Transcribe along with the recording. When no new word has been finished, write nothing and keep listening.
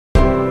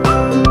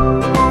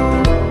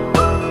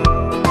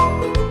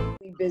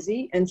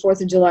busy, and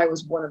 4th of July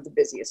was one of the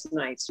busiest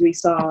nights. We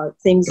saw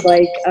things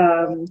like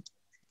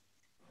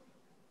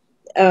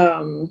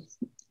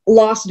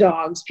lost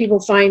dogs. People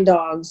find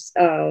dogs.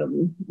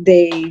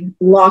 They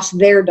lost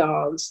their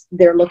dogs.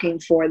 They're looking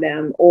for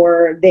them,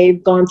 or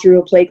they've gone through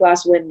a plate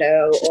glass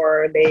window,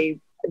 or they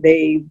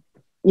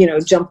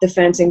jumped the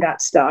fence and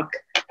got stuck.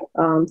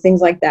 Things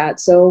like that.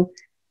 So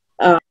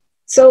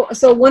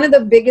one of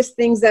the biggest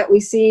things that we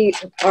see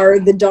are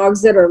the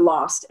dogs that are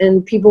lost,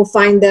 and people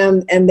find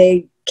them and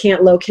they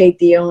can't locate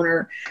the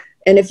owner.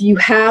 And if you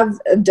have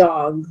a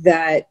dog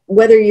that,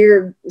 whether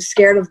you're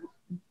scared of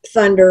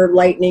thunder,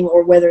 lightning,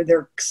 or whether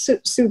they're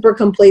super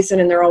complacent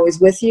and they're always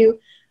with you,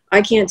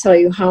 I can't tell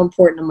you how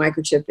important a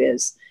microchip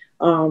is.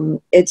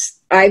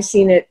 I've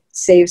seen it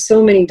save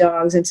so many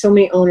dogs and so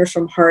many owners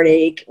from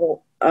heartache.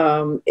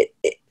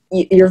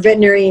 Your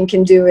veterinarian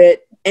can do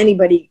it.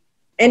 Anybody,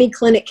 any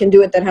clinic can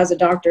do it that has a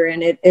doctor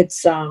in it.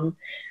 It's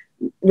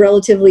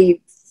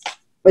relatively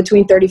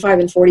between $35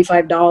 and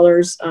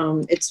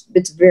 $45.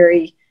 It's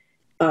very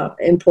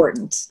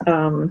important.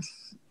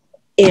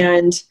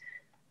 And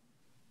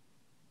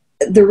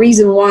the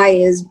reason why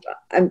is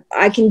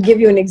I can give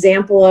you an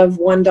example of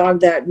one dog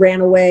that ran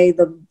away.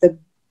 The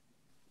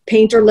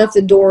painter left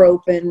the door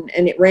open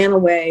and it ran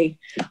away.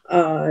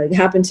 It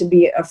happened to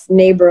be a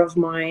neighbor of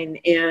mine.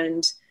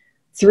 And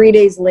 3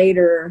 days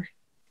later,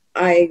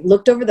 I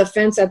looked over the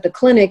fence at the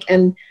clinic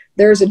and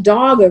there's a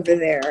dog over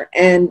there.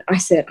 And I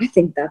said, I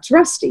think that's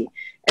Rusty.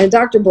 And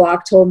Dr.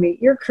 Block told me,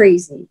 you're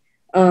crazy.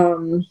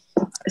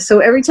 So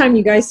every time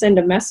you guys send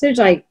a message,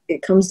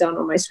 it comes down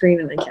on my screen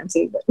and I can't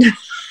see it.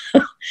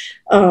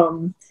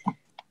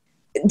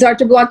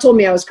 Dr. Block told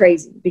me I was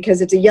crazy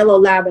because it's a yellow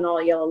lab and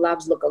all yellow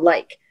labs look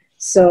alike.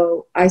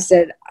 So I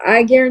said,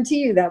 I guarantee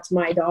you that's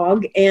my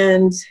dog.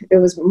 And it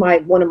was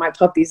one of my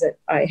puppies that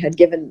I had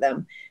given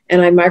them.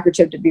 And I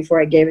microchipped it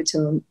before I gave it to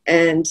him.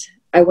 And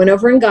I went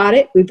over and got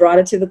it. We brought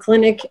it to the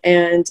clinic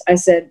and I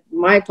said,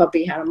 my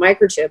puppy had a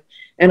microchip,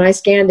 and I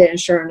scanned it and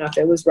sure enough,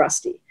 it was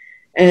Rusty.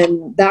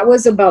 And that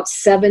was about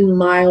 7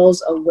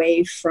 miles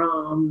away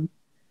from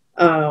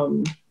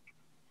where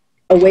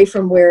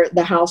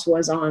the house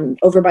was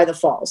over by the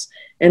falls.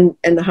 And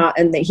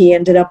he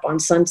ended up on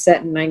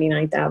Sunset and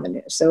 99th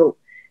Avenue. So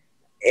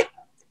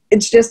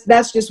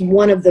that's just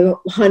one of the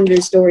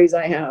 100 stories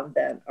I have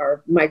that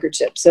are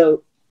microchipped.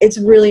 So it's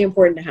really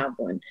important to have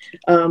one.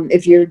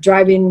 If you're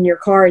driving your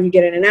car and you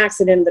get in an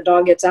accident, the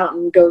dog gets out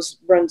and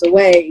runs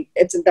away,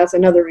 that's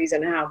another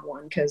reason to have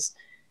one, because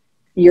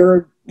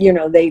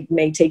they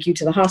may take you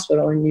to the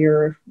hospital and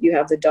you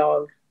have the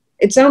dog.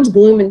 It sounds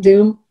gloom and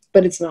doom,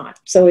 but it's not.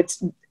 So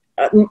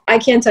I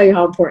can't tell you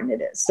how important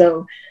it is.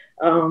 So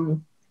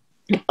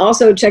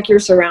also check your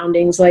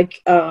surroundings.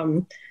 Like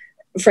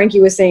Frankie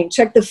was saying,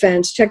 check the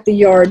fence, check the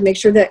yard, make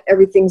sure that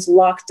everything's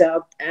locked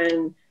up,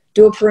 and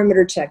do a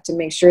perimeter check to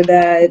make sure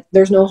that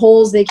there's no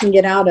holes they can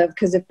get out of.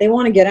 Because if they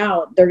want to get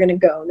out, they're going to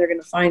go and they're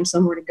going to find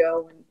somewhere to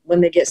go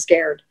when they get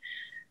scared.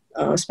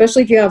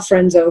 Especially if you have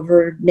friends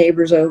over,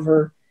 neighbors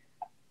over,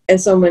 and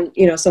someone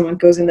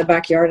goes in the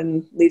backyard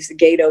and leaves the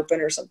gate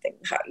open or something.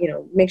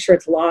 Make sure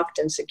it's locked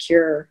and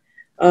secure.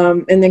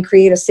 And then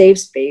create a safe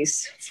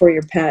space for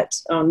your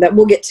pet that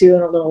we'll get to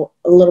in a little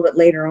bit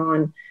later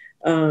on.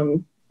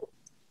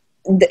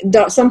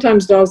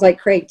 Sometimes dogs like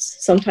crates,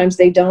 sometimes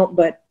they don't,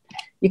 but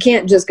you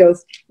can't just go,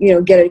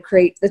 get a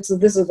crate. This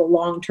is a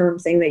long-term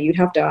thing that you'd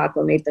have to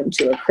acclimate them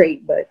to a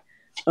crate, but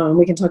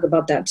we can talk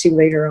about that too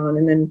later on.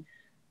 And then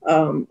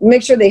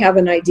make sure they have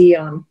an ID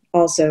on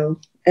also,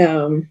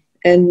 and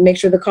make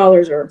sure the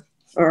collars are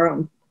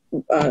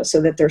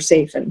so that they're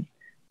safe and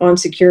on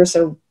secure.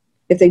 So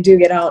if they do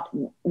get out,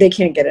 they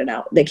can't get it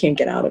out. They can't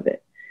get out of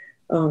it.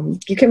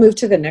 You can move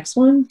to the next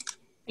one.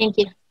 Thank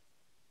you.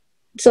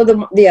 So the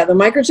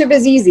microchip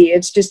is easy.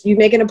 It's just you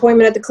make an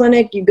appointment at the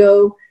clinic, you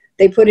go,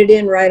 they put it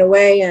in right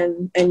away,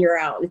 and you're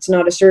out. It's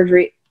not a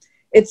surgery.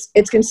 It's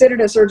considered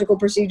a surgical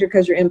procedure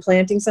because you're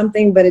implanting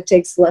something, but it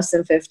takes less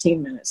than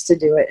 15 minutes to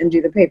do it and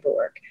do the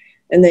paperwork.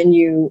 And then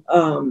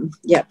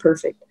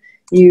perfect.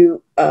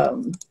 You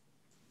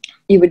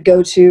would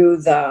go to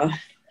the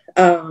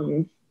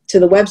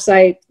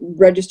website,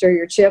 register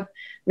your chip,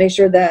 make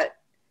sure that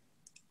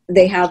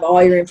they have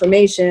all your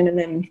information,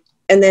 and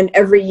then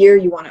every year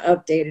you want to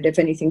update it if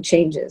anything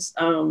changes.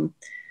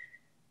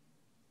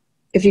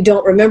 If you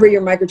don't remember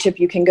your microchip,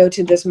 you can go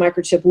to this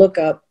microchip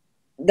lookup.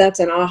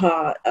 That's an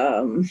AHA.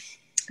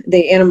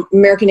 The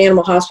American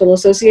Animal Hospital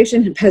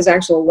Association has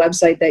actual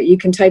website that you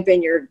can type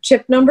in your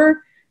chip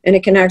number, and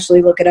it can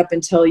actually look it up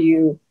and tell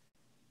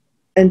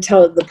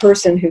the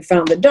person who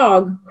found the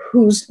dog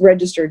who's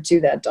registered to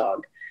that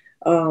dog.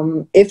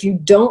 If you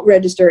don't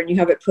register and you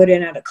have it put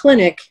in at a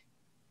clinic,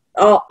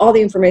 all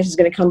the information is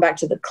going to come back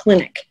to the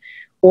clinic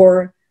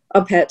or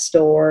a pet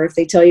store. If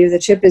they tell you the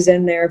chip is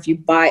in there, if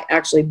you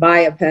actually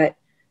buy a pet,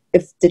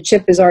 if the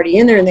chip is already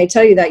in there and they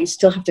tell you that, you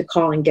still have to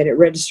call and get it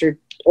registered,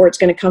 or it's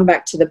going to come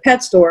back to the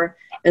pet store,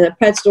 and the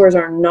pet stores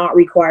are not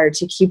required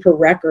to keep a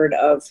record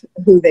of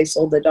who they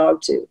sold the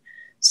dog to.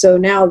 So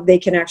now they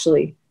can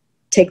actually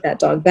take that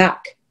dog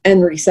back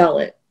and resell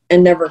it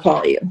never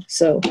call you.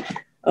 So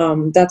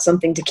that's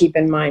something to keep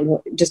in mind.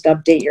 Just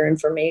update your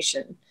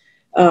information.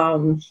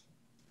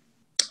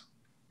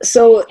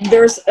 So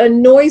there's a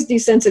noise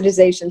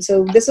desensitization.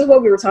 So this is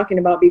what we were talking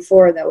about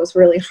before that was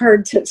really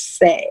hard to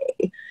say.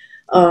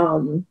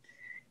 And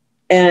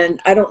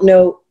I don't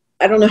know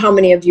how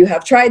many of you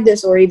have tried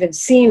this or even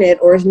seen it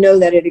or know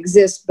that it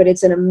exists, but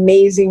it's an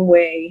amazing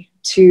way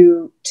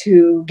to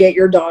get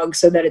your dog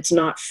so that it's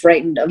not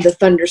frightened of the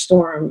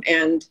thunderstorm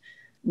and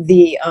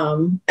the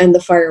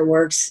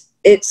fireworks.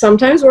 It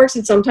sometimes works,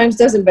 it sometimes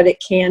doesn't, but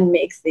it can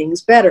make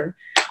things better.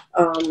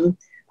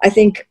 I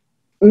think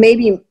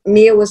maybe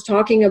Mia was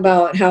talking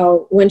about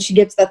how when she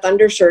gets the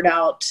thunder shirt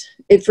out,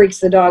 it freaks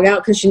the dog out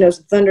because she knows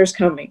the thunder's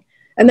coming.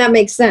 And that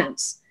makes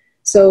sense.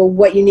 So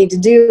what you need to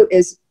do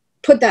is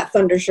put that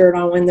thunder shirt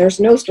on when there's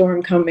no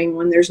storm coming,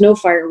 when there's no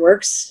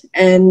fireworks,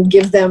 and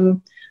give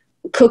them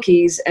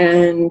cookies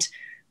and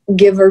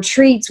give her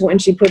treats when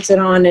she puts it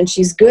on and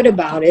she's good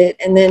about it,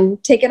 and then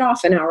take it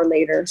off an hour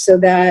later so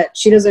that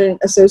she doesn't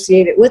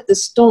associate it with the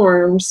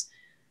storms.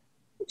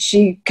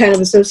 She kind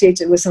of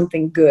associates it with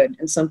something good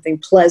and something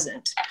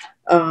pleasant.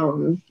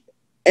 And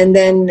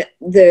then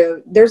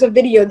there's a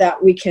video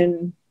that we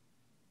can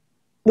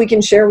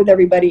share with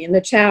everybody in the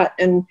chat,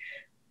 and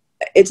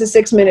it's a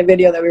 6-minute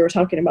video that we were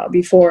talking about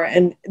before.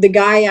 And the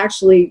guy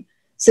actually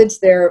sits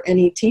there and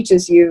he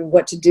teaches you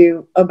what to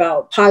do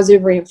about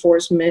positive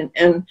reinforcement.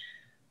 And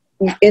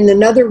in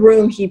another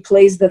room, he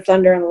plays the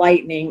thunder and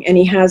lightning, and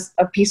he has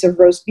a piece of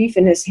roast beef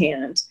in his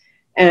hand.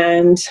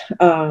 And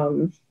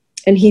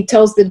he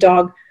tells the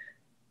dog,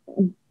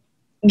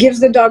 gives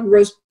the dog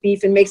roast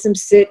beef and makes him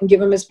sit and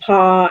give him his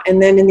paw.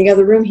 And then in the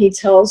other room, he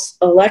tells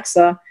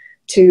Alexa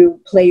to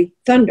play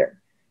thunder.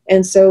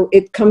 And so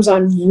it comes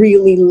on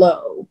really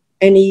low,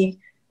 and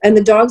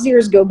the dog's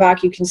ears go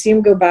back. You can see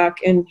him go back,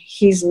 and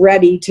he's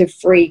ready to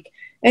freak.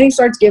 And he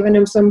starts giving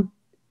him some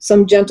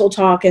gentle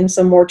talk and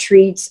some more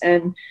treats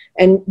and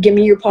give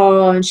me your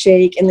paw and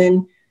shake. And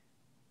then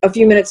a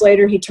few minutes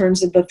later, he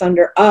turns the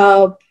thunder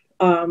up,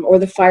 or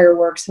the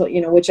fireworks,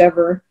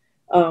 whichever,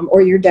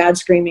 or your dad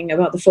screaming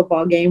about the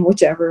football game,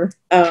 whichever.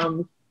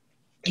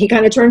 He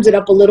kind of turns it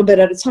up a little bit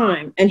at a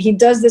time. And he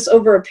does this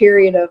over a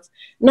period of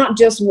not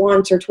just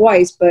once or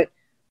twice, but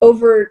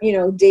over,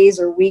 days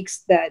or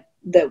weeks that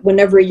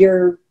whenever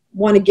you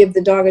want to give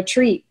the dog a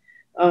treat,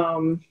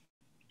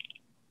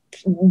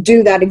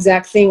 do that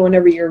exact thing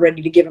whenever you're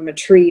ready to give him a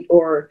treat,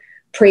 or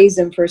praise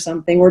him for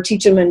something, or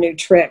teach him a new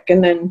trick,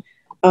 and then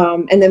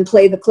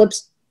play the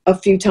clips a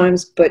few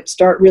times, but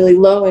start really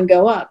low and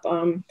go up.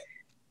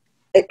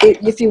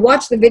 If you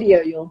watch the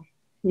video, you'll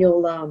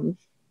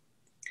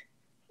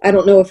I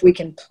don't know if we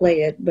can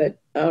play it, but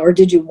or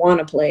did you want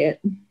to play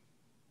it?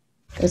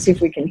 Let's see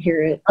if we can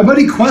hear it. My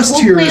buddy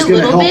Quest here is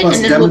going to help us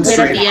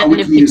demonstrate how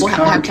we can use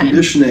counter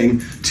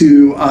conditioning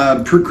to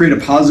create a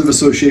positive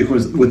association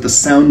with the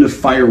sound of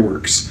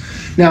fireworks.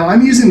 Now,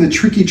 I'm using the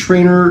Tricky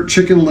Trainer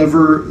chicken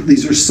liver.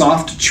 These are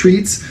soft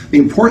treats. The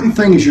important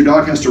thing is your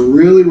dog has to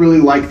really, really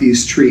like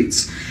these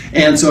treats.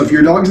 And so if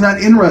your dog's not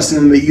interested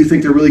in them, but you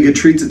think they're really good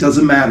treats, it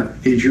doesn't matter.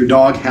 Your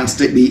dog has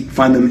to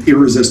find them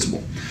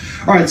irresistible.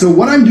 All right, so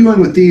what I'm doing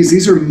with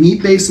these are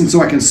meat-based, and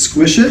so I can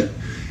squish it.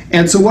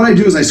 And so what I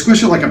do is I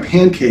squish it like a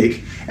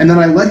pancake, and then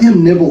I let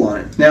him nibble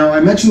on it. Now, I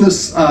mentioned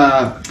this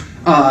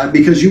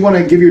because you want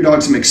to give your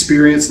dog some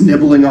experience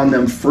nibbling on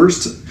them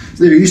first.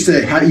 They're used to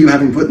you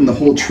having put in the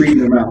whole treat in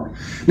their mouth.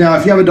 Now,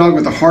 if you have a dog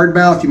with a hard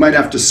mouth, you might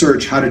have to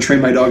search how to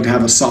train my dog to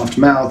have a soft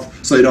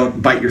mouth so they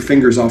don't bite your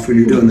fingers off when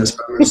you're doing this.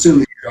 But I'm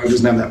assuming your dog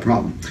doesn't have that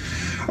problem.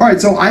 All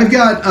right, so I've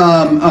got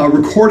a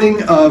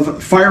recording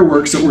of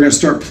fireworks that we're going to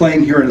start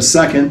playing here in a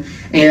second.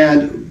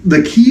 And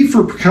the key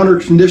for counter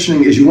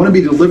conditioning is you want to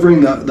be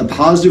delivering the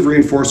positive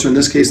reinforcer, in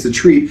this case the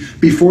treat,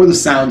 before the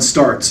sound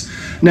starts.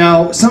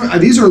 Now,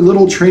 these are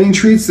little training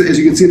treats. As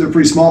you can see, they're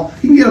pretty small.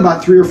 You can get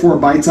about 3 or 4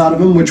 bites out of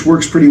them, which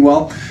works pretty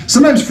well.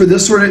 Sometimes for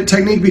this sort of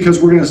technique,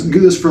 because we're going to do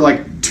this for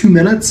like 2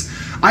 minutes,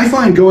 I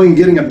find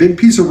getting a big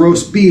piece of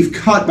roast beef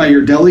cut by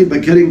your deli,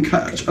 but getting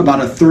cut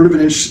about 1/3 of an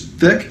inch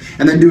thick,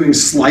 and then doing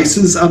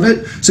slices of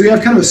it. So you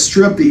have kind of a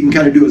strip that you can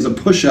kind of do as a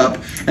push-up,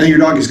 and then your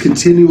dog is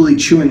continually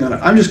chewing on it.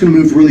 I'm just going to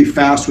move really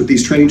fast with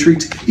these training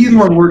treats. Either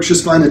one works.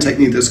 Just find the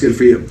technique that's good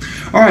for you.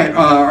 All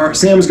right,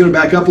 Sam is going to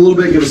back up a little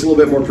bit, give us a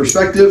little bit more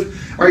perspective.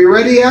 Are you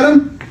ready,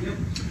 Adam?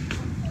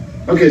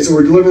 Yep. Okay, so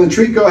we're delivering the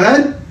treat. Go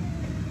ahead.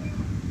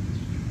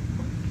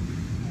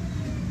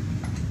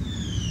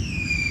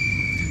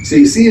 So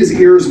you see his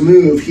ears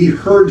move. He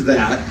heard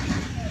that.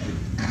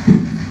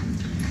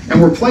 And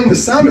we're playing the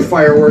sound of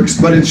fireworks,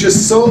 but it's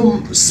just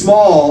so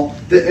small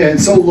and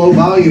so low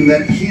volume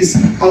that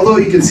although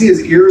you can see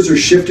his ears are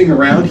shifting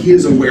around, he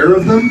is aware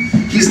of them.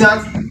 He's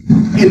not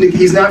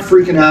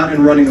freaking out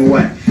and running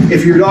away.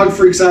 If your dog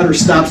freaks out or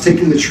stops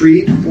taking the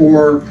treat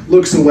or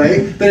looks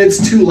away, then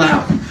it's too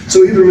loud.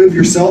 So either move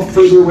yourself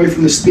further away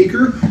from the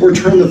speaker or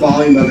turn the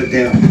volume of it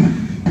down.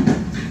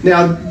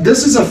 Now,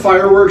 this is a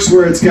fireworks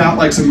where it's got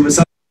like some...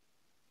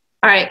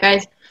 All right,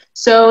 guys.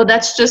 So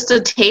that's just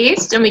a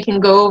taste, and we can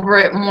go over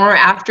it more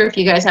after if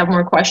you guys have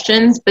more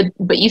questions.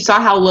 But you saw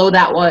how low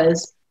that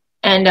was.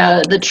 and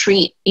the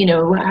treat, you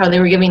know, how they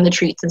were giving the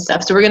treats and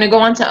stuff. So we're going to go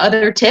on to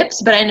other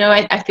tips, but I know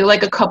I feel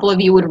like a couple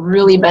of you would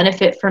really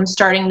benefit from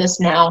starting this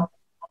now.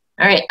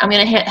 All right, I'm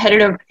going to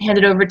hand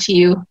it over to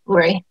you,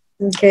 Lori.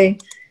 Okay.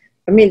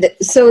 I mean,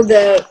 so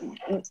the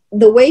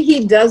way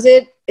he does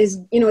it is,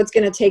 you know, it's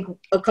going to take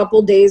a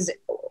couple days,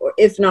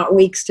 if not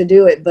weeks, to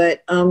do it.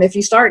 But if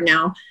you start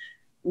now,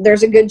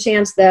 there's a good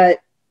chance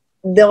that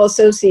they'll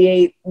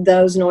associate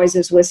those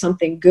noises with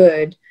something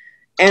good,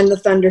 and the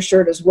thunder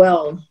shirt as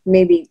well.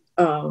 Maybe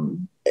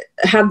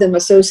have them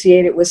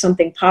associate it with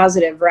something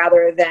positive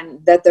rather than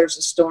that there's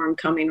a storm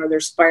coming or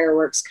there's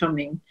fireworks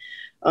coming.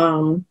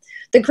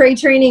 The crate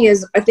training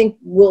is, I think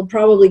we'll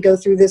probably go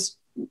through this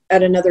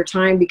at another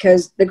time,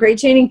 because the crate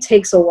training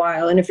takes a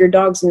while. And if your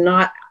dog's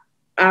not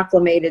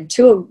acclimated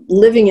to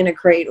living in a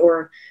crate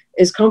or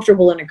is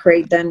comfortable in a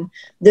crate, then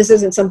this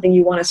isn't something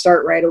you want to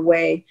start right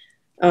away.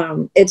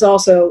 It's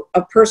also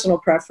a personal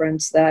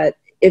preference that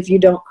if you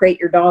don't crate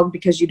your dog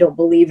because you don't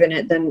believe in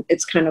it, then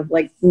it's kind of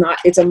like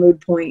it's a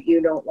mood point.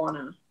 You don't want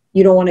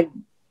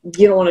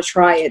to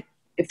try it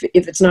if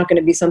it's not going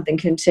to be something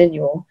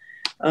continual.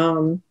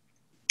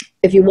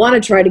 If you want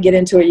to try to get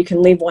into it, you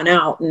can leave one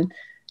out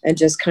and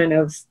just kind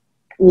of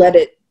let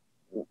it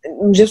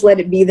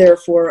be there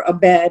for a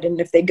bed.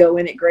 And if they go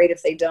in it, great.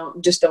 If they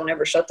don't, just don't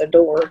ever shut the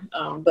door.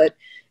 But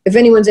if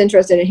anyone's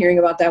interested in hearing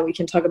about that, we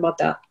can talk about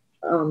that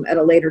at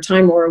a later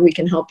time, or we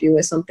can help you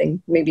with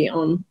something maybe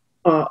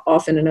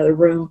off in another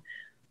room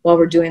while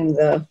we're doing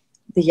the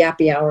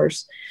yappy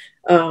hours.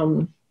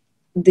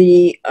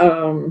 The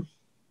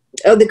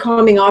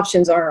calming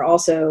options are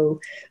also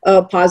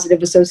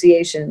positive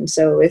association.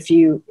 So if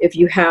you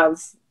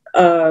have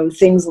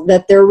things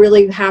that they're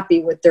really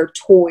happy with, their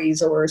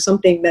toys or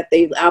something that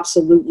they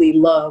absolutely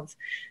love,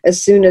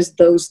 as soon as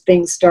those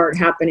things start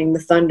happening, the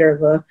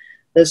thunder,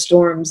 the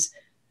storms,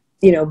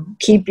 you know,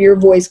 keep your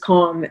voice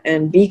calm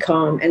and be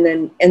calm, and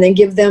then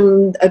give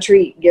them a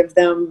treat, give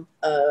them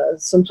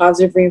some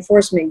positive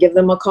reinforcement, give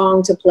them a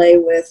Kong to play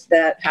with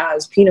that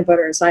has peanut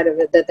butter inside of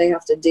it that they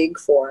have to dig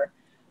for.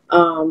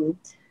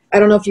 I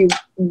don't know if you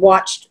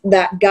watched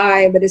that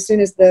guy, but as soon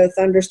as the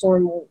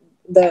thunderstorm,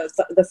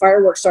 the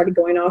fireworks started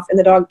going off and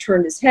the dog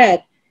turned his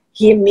head,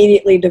 he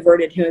immediately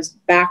diverted his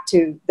back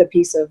to the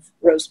piece of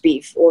roast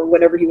beef or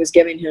whatever he was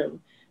giving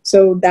him.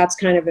 So that's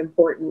kind of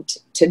important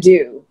to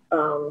do.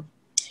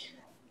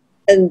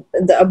 And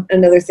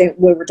another thing,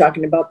 when we're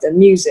talking about the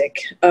music,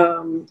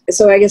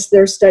 so I guess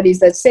there's studies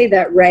that say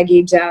that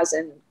reggae, jazz,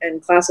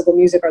 and classical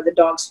music are the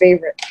dog's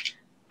favorite.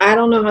 I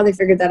don't know how they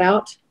figured that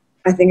out.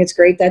 I think it's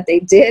great that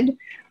they did.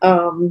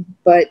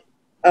 But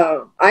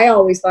I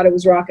always thought it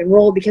was rock and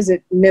roll because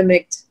it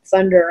mimicked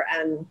thunder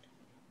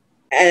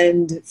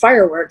and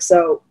fireworks.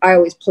 So I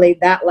always played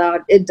that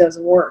loud. It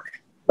doesn't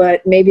work.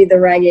 But maybe the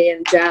reggae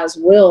and jazz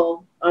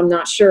will. I'm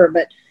not sure.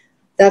 But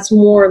that's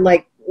more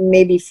like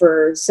maybe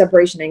for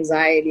separation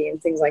anxiety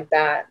and things like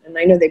that. And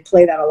I know they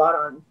play that a lot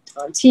on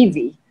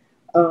TV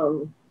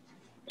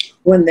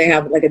when they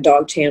have like a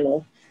dog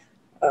channel.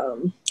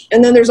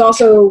 And then there's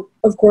also,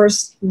 of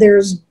course,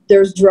 there's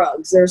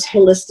drugs. There's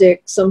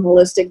some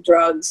holistic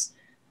drugs.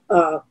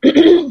 I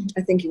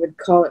think you would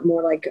call it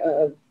more like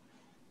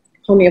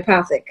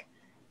homeopathic.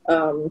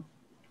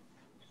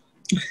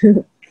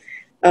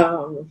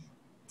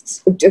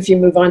 If you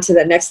move on to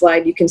the next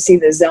slide, you can see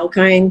the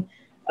Zelkine.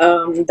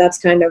 That's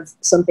kind of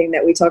something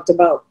that we talked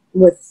about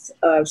with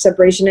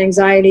separation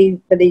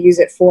anxiety, but they use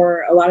it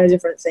for a lot of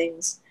different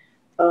things.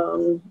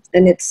 And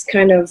it's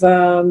kind of,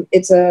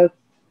 it's a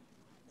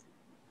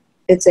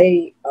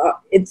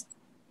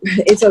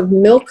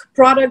milk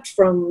product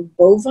from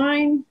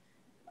bovine,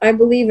 I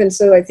believe. And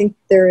so I think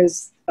there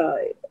is,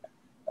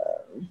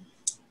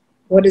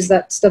 what is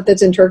that stuff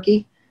that's in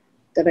turkey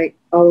that I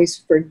always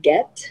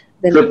forget?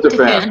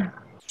 Tryptophan.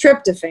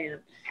 Tryptophan.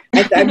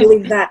 I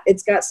believe that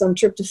it's got some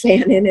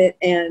tryptophan in it,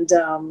 and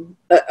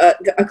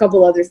a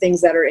couple other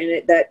things that are in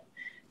it. That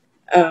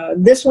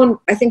this one,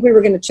 I think we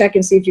were going to check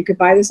and see if you could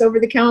buy this over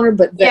the counter,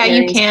 but yeah,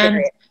 you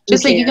can.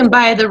 Just like you can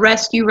buy the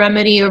Rescue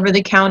Remedy over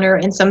the counter,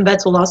 and some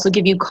vets will also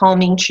give you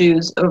calming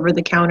chews over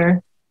the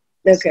counter.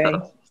 Okay.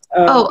 So.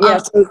 So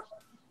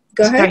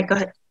go ahead. Sorry, go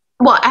ahead.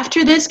 Well,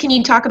 after this, can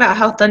you talk about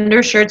how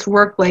thunder shirts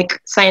work, like,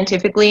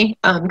 scientifically?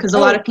 Because a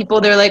lot of people,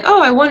 they're like,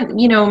 oh, I want,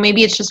 you know,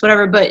 maybe it's just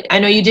whatever. But I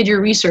know you did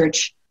your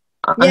research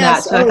on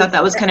that, so I thought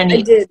that was kind of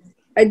neat.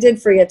 I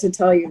did forget to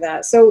tell you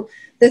that. So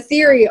the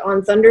theory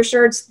on thunder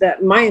shirts,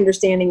 that my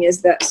understanding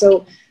is that,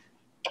 so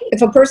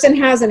if a person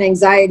has an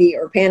anxiety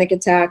or panic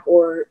attack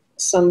or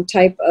some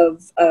type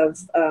of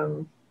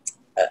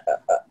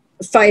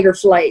fight or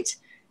flight,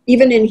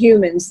 even in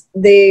humans,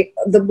 the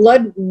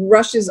blood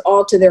rushes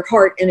all to their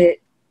heart, and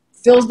it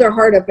fills their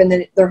heart up, and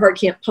then their heart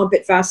can't pump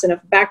it fast enough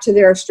back to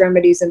their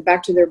extremities and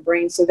back to their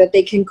brain so that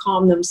they can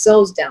calm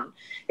themselves down.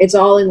 It's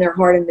all in their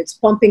heart, and it's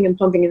pumping and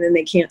pumping, and then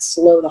they can't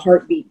slow the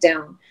heartbeat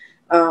down,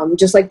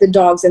 just like the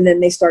dogs, and then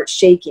they start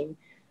shaking.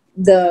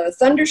 The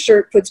thunder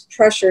shirt puts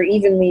pressure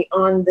evenly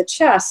on the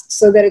chest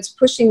so that it's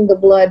pushing the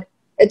blood.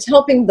 It's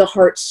helping the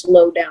heart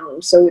slow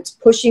down. So it's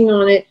pushing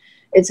on it,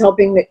 It's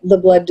helping the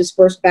blood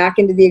disperse back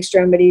into the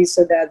extremities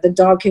so that the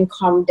dog can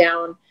calm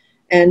down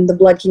and the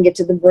blood can get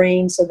to the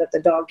brain so that the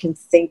dog can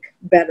think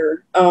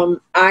better.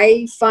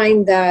 I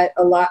find that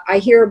a lot. I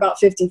hear about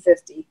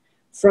 50-50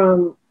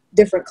 from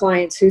different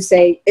clients who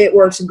say it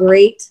works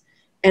great,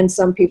 and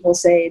some people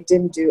say it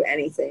didn't do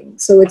anything.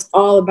 So it's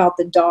all about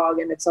the dog,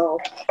 and it's all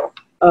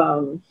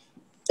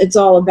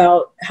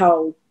about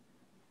how,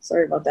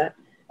 sorry about that.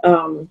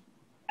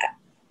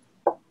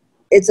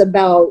 It's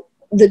about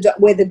the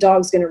way the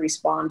dog's going to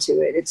respond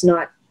to it. It's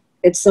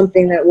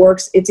something that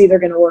works. It's either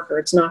going to work or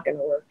it's not going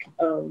to work.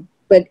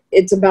 But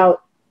it's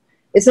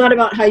not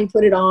about how you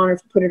put it on or if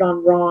you put it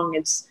on wrong.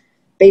 It's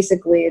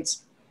basically,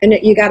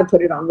 you got to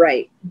put it on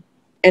right,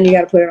 and you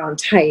got to put it on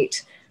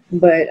tight.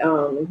 But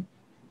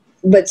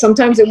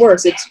sometimes it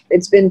works.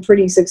 It's been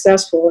pretty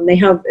successful, and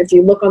if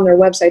you look on their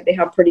website, they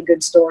have pretty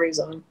good stories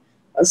on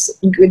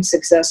good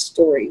success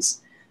stories.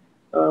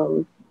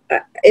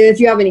 If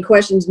you have any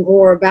questions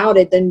more about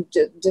it, then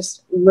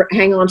just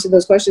hang on to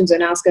those questions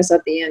and ask us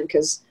at the end,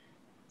 because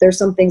there's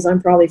some things I'm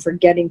probably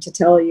forgetting to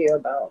tell you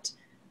about.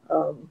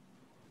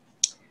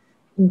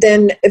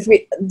 Then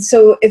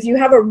if you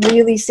have a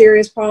really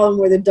serious problem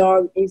where the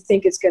dog, you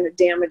think it's going to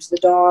damage the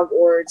dog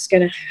or it's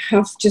going to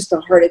have just a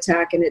heart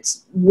attack and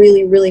it's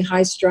really, really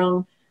high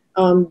strung,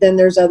 then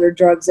there's other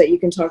drugs that you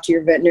can talk to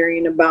your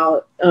veterinarian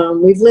about.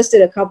 We've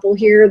listed a couple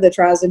here, the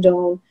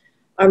trazodone.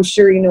 I'm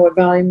sure you know what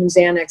Valium and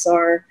Xanax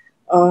are.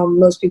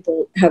 Most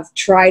people have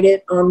tried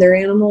it on their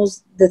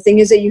animals. The thing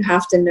is that you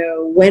have to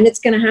know when it's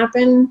going to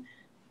happen.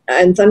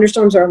 And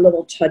thunderstorms are a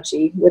little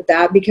touchy with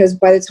that, because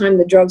by the time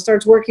the drug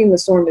starts working, the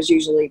storm is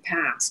usually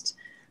past.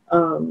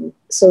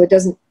 So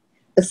the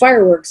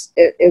fireworks,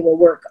 it will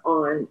work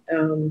on,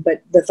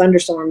 but the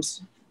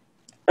thunderstorms,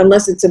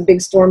 unless it's a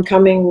big storm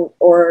coming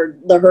or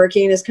the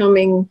hurricane is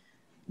coming,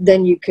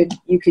 then you could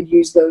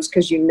use those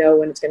because you know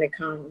when it's going to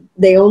come.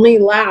 They only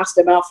last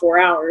about 4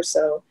 hours,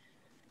 so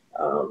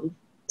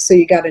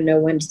you got to know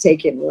when to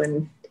take it.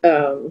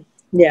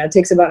 It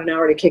takes about an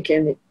hour to kick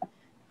in.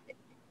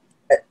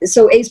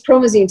 So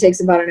acepromazine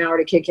takes about an hour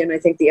to kick in. I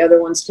think the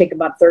other ones take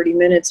about 30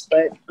 minutes,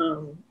 but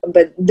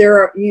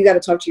you got to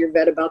talk to your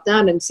vet about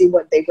that and see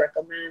what they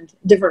recommend.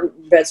 Different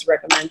vets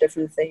recommend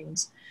different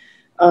things.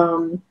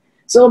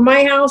 So in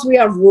my house, we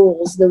have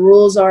rules. The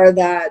rules are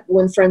that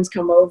when friends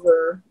come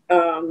over,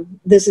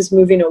 this is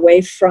moving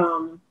away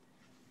from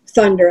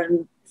thunder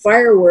and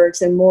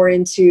fireworks and more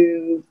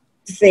into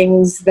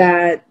things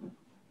that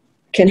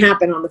can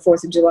happen on the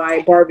 4th of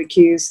July,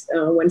 barbecues,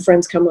 when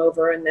friends come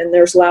over, and then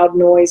there's loud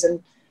noise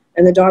and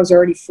the dogs are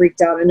already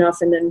freaked out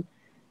enough, and then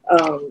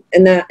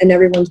and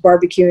everyone's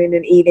barbecuing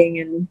and eating,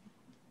 and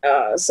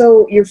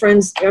so your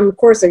friends, of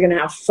course, they're going to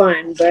have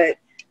fun, but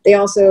they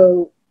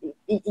also,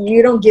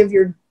 you don't give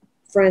your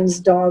friends'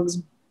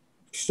 dogs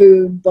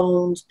food,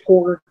 bones,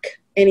 pork,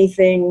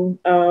 anything,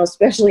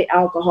 especially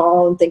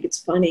alcohol, and think it's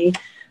funny.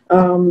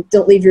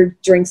 Don't leave your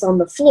drinks on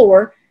the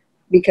floor,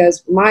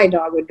 because my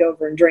dog would go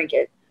over and drink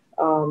it.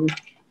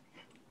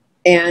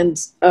 And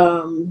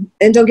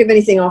don't give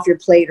anything off your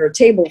plate or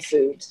table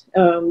food.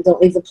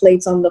 Don't leave the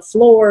plates on the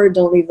floor.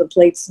 Don't leave the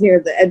plates near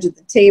the edge of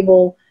the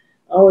table.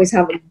 Always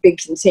have a big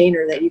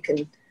container that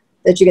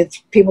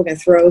people can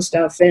throw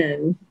stuff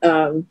in,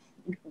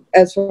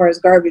 as far as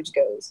garbage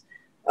goes.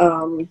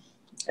 And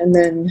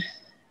then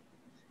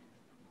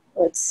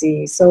let's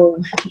see.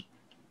 So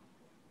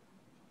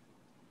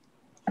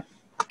I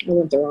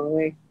went the wrong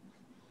way.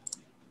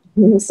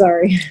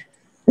 Sorry.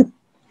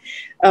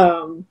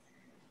 So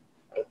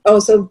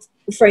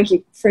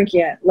Frankie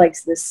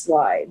likes this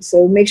slide.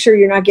 So make sure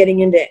they're not getting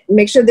into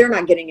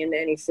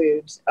any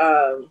food.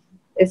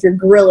 If you're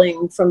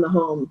grilling from the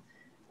home,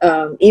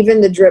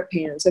 even the drip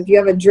pan. So if you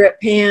have a drip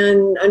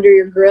pan under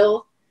your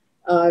grill,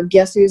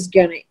 guess who's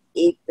gonna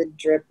eat the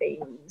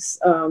drippings?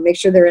 Make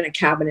sure they're in a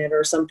cabinet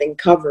or something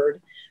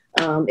covered.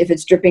 If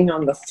it's dripping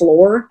on the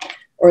floor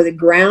or the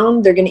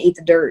ground, they're gonna eat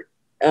the dirt.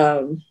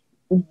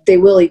 They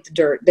will eat the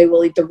dirt. They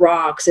will eat the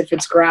rocks if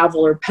it's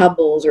gravel or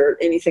pebbles or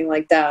anything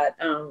like that.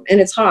 And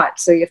it's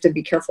hot, so you have to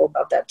be careful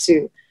about that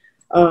too.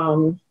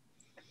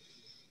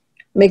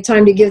 Make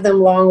time to give them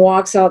long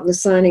walks out in the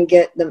sun and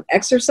get them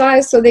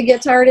exercise so they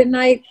get tired at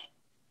night.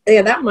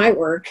 Yeah, that might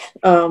work.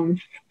 I'm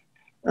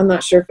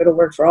not sure if it'll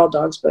work for all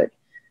dogs, but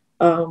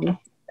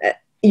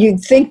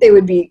you'd think they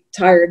would be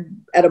tired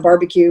at a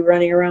barbecue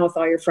running around with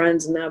all your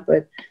friends and that,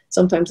 but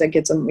sometimes that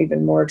gets them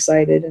even more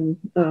excited.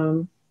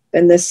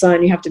 And the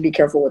sun, you have to be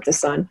careful with the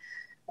sun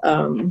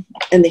and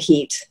the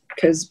heat,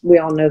 because we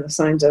all know the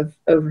signs of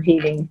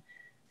overheating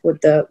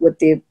with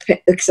the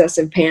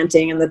excessive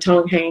panting and the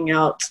tongue hanging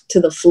out to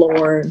the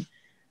floor,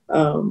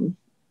 and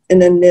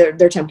then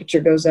their temperature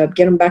goes up.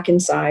 Get them back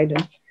inside.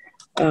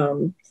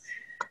 And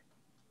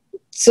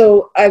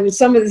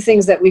some of the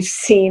things that we've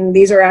seen,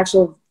 these are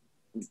actual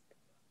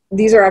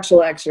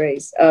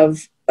X-rays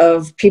of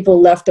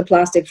people left a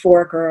plastic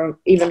fork or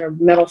even a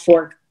metal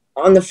fork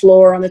on the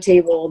floor, on the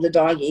table. The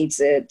dog eats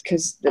it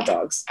because the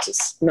dog's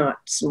just not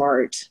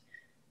smart.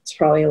 It's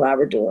probably a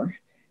Labrador.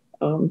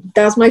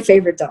 That's my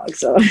favorite dog,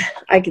 so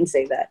I can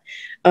say that.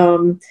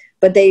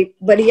 But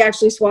he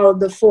actually swallowed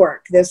the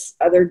fork.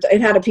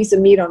 It had a piece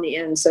of meat on the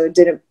end, so it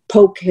didn't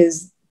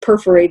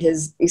perforate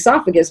his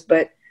esophagus,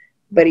 but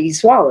he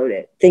swallowed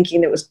it,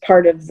 thinking it was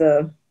part of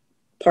the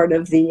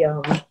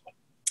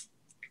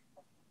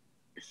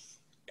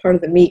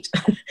meat.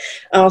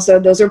 Also,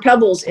 those are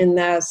pebbles in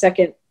the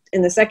second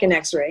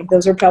X-ray.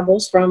 Those are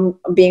pebbles from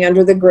being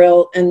under the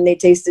grill, and they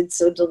tasted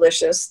so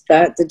delicious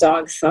that the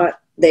dog thought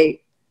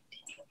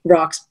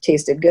rocks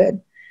tasted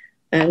good,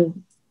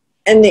 and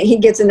he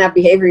gets in that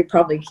behavior, he'd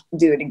probably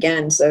do it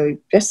again. So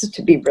just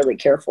to be really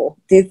careful.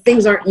 The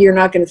things you're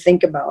not going to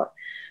think about.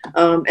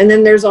 And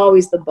then there's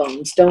always the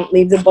bones. Don't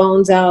leave the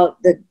bones out.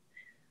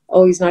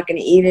 He's not going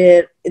to eat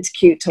it. It's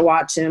cute to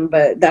watch him,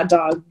 but that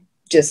dog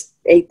just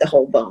ate the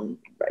whole bone,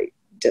 right?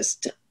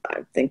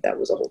 I think that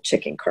was a whole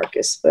chicken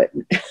carcass, but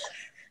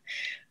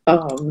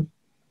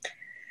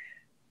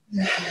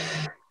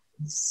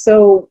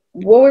so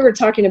what we were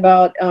talking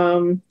about,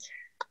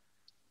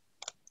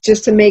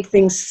 just to make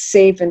things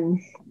safe and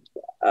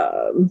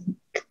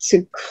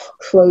to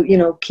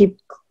keep,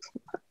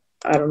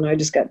 I don't know, I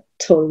just got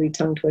totally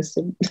tongue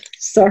twisted.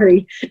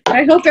 Sorry.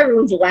 I hope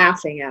everyone's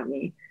laughing at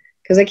me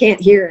because I can't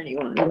hear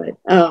anyone. But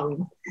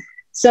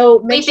so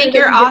we think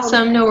you're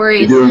awesome. No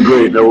worries. You're doing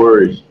great. No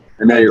worries.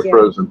 And now you're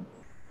frozen.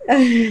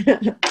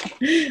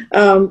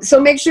 So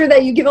make sure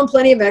that you give them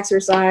plenty of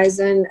exercise,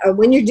 and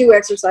when you do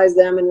exercise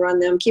them and run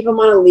them, keep them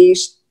on a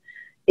leash,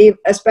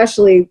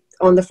 especially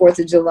on the 4th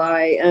of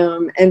July,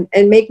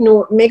 and make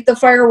the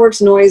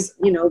fireworks noise,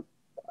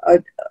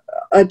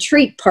 a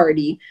treat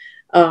party.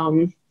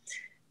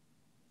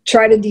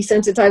 Try to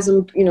desensitize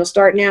them,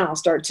 start now,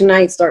 start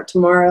tonight, start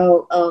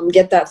tomorrow,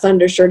 get that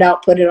thunder shirt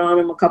out, put it on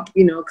them a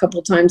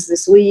couple times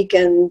this week.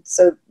 And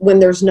so when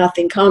there's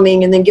nothing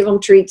coming, and then give them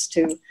treats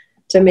to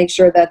make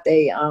sure that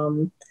they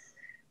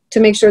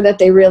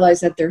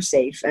realize that they're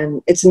safe.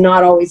 And it's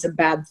not always a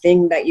bad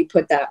thing that you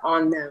put that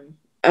on them.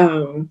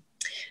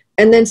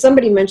 And then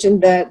somebody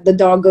mentioned that the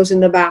dog goes in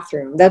the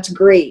bathroom. That's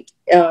great.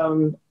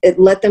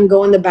 Let them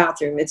go in the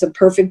bathroom. It's a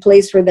perfect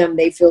place for them.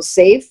 They feel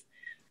safe.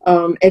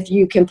 If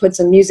you can put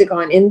some music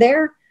on in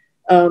there,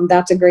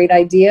 that's a great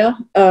idea,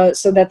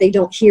 so that they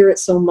don't hear it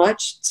so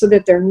much, so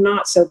that they're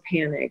not so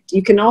panicked.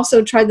 You can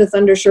also try the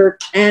thunder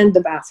shirt and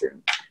the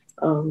bathroom.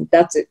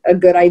 That's a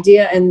good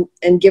idea, and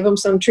give him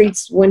some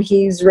treats when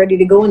he's ready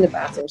to go in the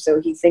bathroom, so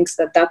he thinks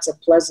that that's a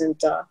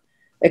pleasant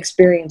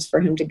experience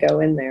for him to go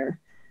in there.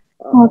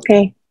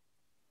 Okay.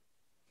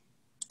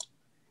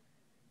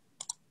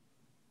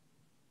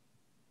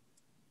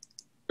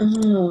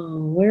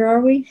 Where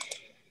are we?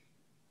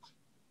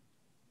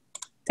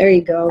 There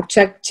you go.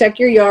 Check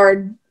your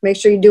yard. Make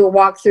sure you do a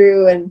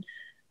walkthrough,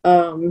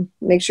 and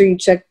make sure you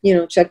check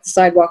the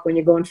sidewalk when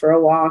you're going for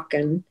a walk,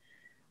 and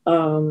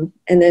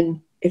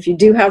then if you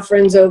do have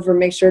friends over,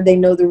 make sure they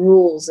know the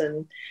rules,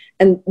 and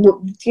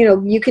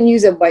you can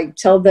use it by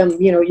tell them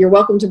you're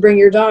welcome to bring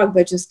your dog,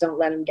 but just don't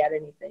let them get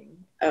anything,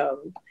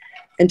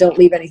 and don't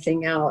leave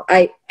anything out.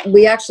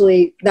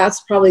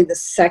 That's probably the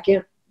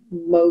second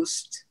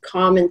most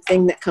common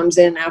thing that comes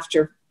in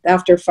after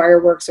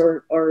fireworks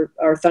or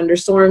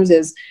thunderstorms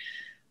is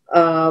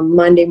the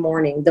Monday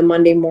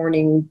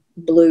morning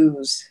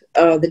blues.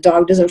 The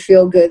dog doesn't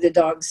feel good. The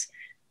dog's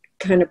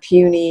kind of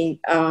puny,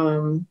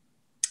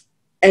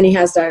 and he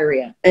has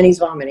diarrhea and he's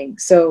vomiting.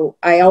 So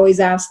I always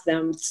ask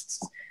them,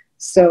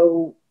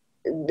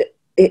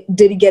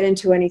 did he get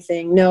into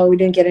anything? No, we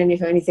didn't get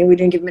into anything. We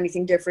didn't give him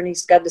anything different.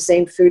 He's got the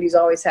same food he's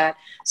always had.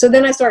 So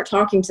then I start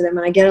talking to them,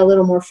 and I get a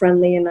little more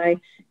friendly,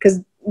 because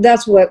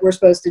that's what we're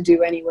supposed to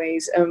do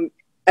anyways.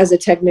 As a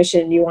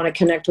technician, you want to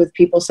connect with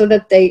people so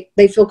that they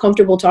feel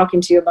comfortable talking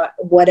to you about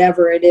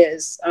whatever it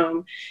is.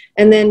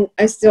 And then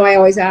I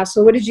always ask,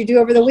 so what did you do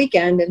over the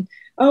weekend? And,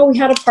 oh, we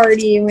had a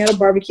party and we had a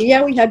barbecue.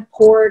 Yeah, we had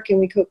pork, and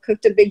we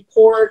cooked a big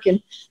pork.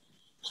 And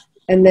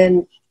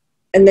then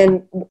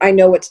I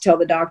know what to tell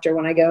the doctor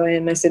when I go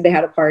in. I said they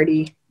had a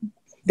party.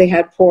 They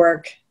had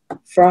pork,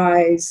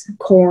 fries,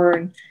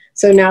 corn.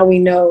 So now we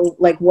know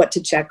what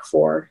to check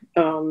for.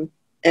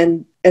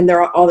 And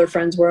all their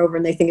friends were over,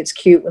 and they think it's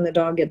cute when the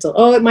dog gets,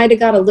 it might have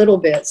got a little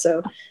bit.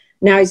 So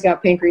now he's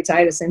got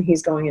pancreatitis and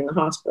he's going in the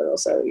hospital.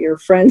 So your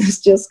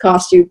friends just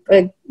cost you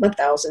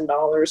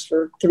 $1,000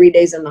 for 3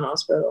 days in the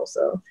hospital.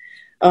 So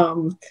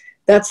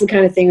that's the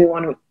kind of thing we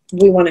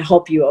want to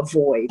help you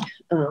avoid.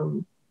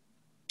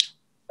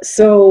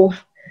 So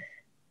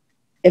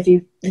if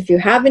you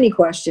have any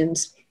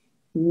questions,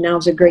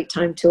 now's a great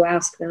time to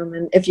ask them.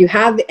 And if you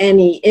have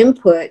any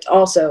input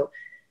also,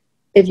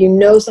 if you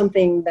know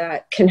something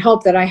that can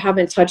help that I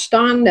haven't touched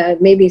on, that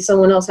maybe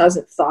someone else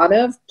hasn't thought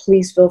of,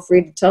 please feel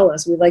free to tell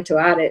us. We'd like to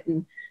add it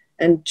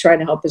and try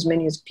to help as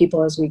many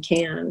people as we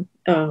can.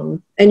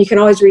 And you can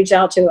always reach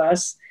out to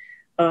us.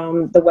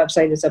 The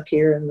website is up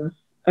here, and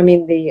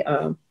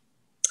the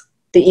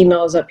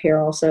email is up here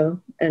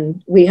also.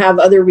 And we have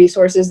other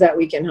resources that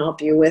we can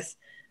help you with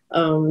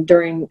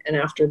during and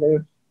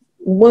after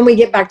when we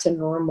get back to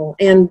normal,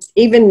 and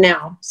even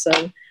now. So.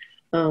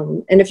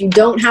 And if you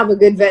don't have a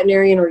good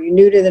veterinarian or you're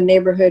new to the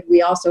neighborhood,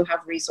 we also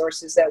have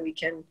resources that we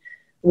can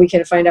we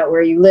can find out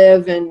where you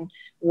live and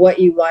what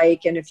you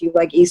like, and if you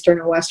like Eastern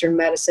or Western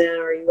medicine,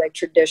 or you like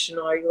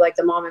traditional, or you like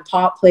the mom and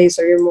pop place,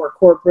 or you're more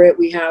corporate,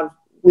 we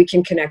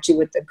can connect you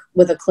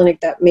with a clinic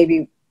that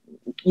maybe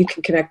you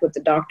can connect with the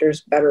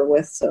doctors better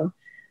with. So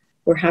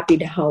we're happy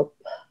to help.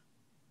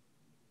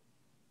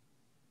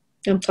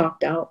 I'm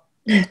talked out.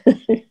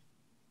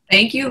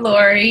 Thank you,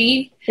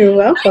 Lori. You're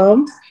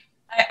welcome.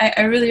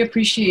 I really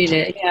appreciate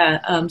it.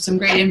 Yeah, some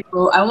great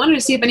info. I wanted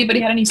to see if anybody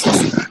had any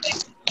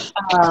specific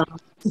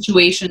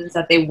situations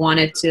that they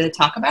wanted to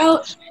talk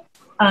about,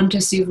 to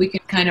see if we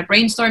could kind of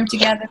brainstorm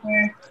together.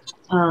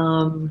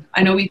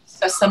 I know we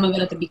discussed some of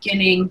it at the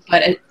beginning,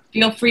 but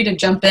feel free to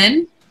jump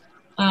in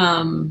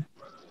and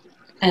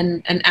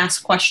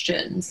ask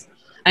questions.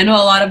 I know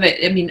a lot of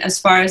it, I mean, as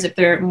far as if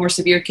they're more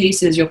severe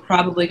cases, you're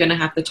probably going to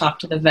have to talk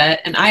to the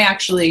vet. And I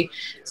actually,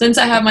 since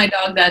I have my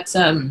dog that's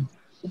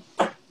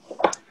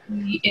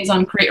he is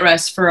on crate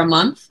rest for a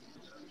month,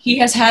 he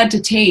has had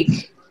to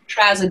take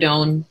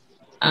trazodone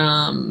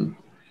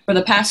for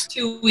the past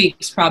 2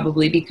 weeks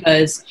probably,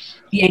 because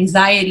the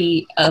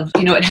anxiety of,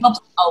 it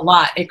helps a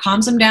lot. It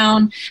calms them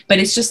down, but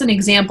it's just an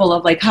example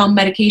of like how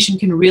medication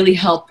can really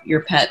help your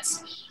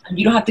pets.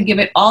 You don't have to give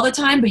it all the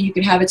time, but you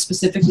could have it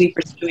specifically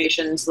for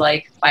situations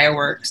like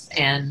fireworks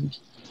and,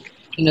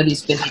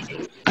 these busy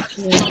days.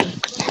 Yeah.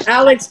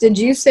 Alex, did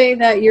you say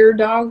that your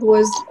dog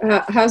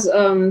has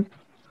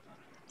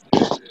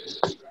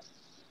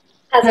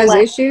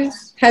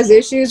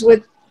issues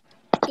with?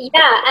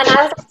 Yeah, and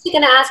I was actually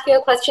going to ask you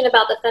a question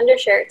about the Thunder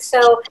shirt.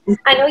 So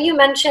I know you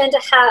mentioned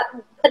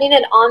putting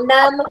it on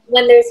them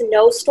when there's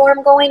no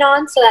storm going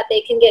on, so that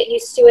they can get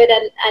used to it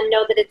and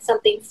know that it's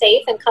something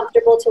safe and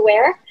comfortable to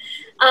wear.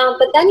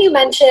 But then you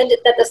mentioned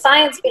that the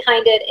science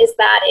behind it is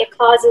that it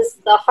causes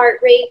the heart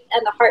rate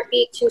and the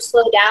heartbeat to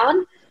slow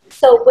down.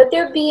 So would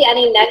there be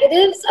any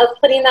negatives of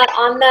putting that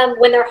on them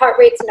when their heart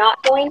rate's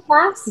not going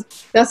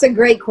fast? That's a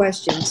great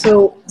question.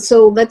 So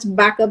let's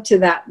back up to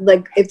that.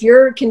 Like, if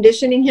you're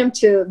conditioning him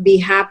to be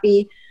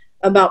happy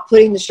about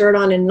putting the shirt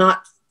on and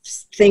not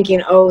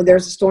thinking, oh,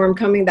 there's a storm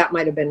coming, that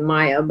might have been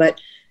Maya, but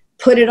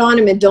put it on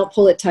him and don't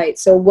pull it tight.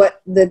 So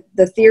what the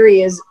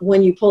theory is,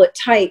 when you pull it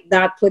tight,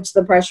 that puts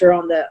the pressure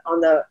on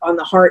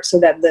the heart so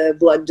that the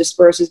blood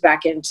disperses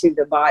back into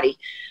the body.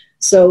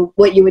 So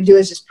what you would do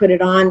is just put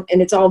it on,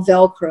 and it's all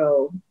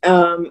Velcro.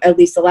 At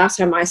least the last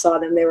time I saw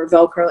them, they were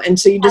Velcro. And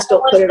so you just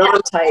don't put it on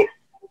tight.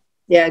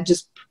 Yeah,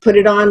 just put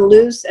it on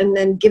loose, and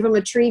then give him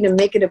a treat and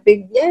make it a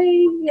big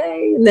yay,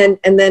 yay.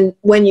 And then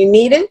when you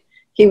need it,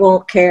 he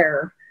won't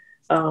care.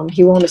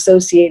 He won't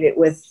associate it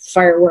with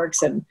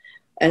fireworks and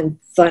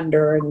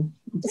thunder and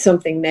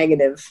something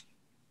negative.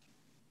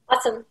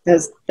 Awesome.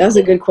 That's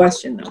a good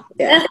question, though.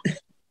 Yeah.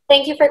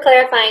 Thank you for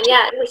clarifying.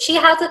 Yeah, she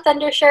has a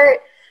Thunder shirt.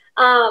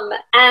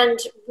 And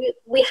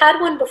we had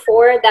one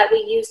before that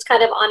we used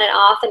kind of on and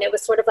off, and it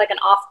was sort of like an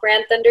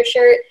off-brand Thunder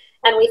shirt,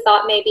 and we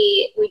thought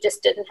maybe we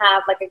just didn't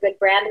have like a good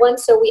brand one.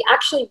 So we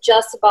actually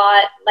just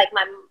bought, like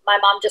my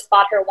mom just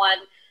bought her one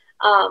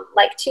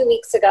like 2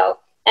 weeks ago,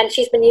 and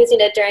she's been using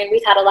it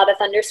we've had a lot of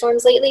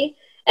thunderstorms lately,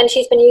 and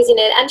she's been using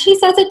it, and she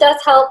says it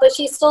does help, but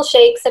she still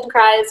shakes and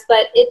cries,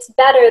 but it's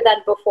better than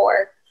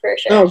before for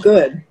sure. Oh,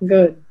 good.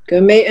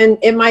 And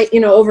it might,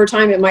 over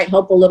time it might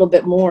help a little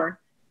bit more.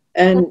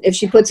 And if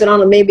she puts it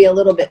on maybe a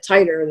little bit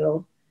tighter,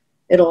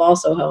 it'll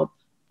also help.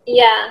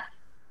 Yeah.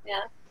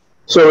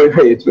 So,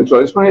 hey, it's Mitchell.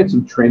 I just want to add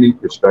some training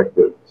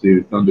perspective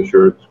to Thunder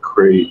shirts,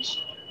 crates,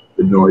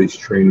 the noise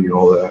training, and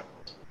all that.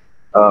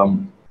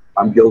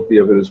 I'm guilty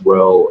of it as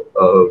well,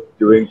 of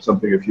doing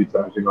something a few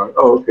times and going,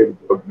 oh, okay,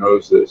 the dog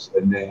knows this,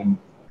 and then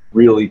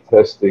really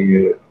testing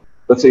it.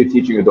 Let's say you're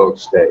teaching a dog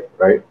stay,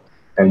 right?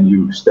 And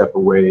you step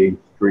away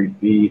 3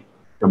 feet,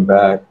 come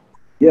back,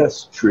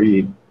 yes,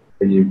 treat,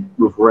 and you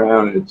move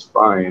around and it's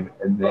fine,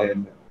 and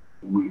then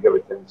we have a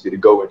tendency to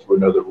go into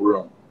another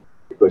room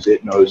because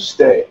it knows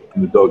stay,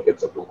 and the dog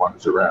gets up and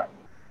wanders around.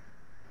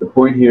 The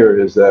point here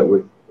is that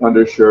with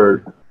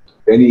undershirt,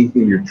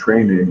 anything you're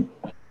training,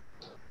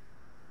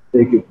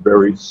 take it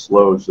very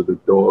slow so the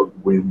dog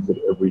wins at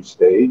every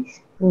stage.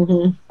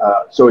 Mm-hmm.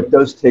 So it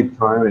does take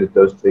time and it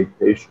does take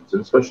patience,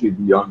 and especially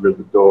the younger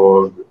the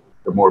dog,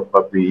 the more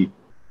puppy,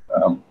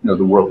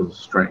 the world is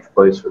a strange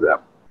place for them.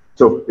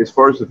 So as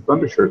far as the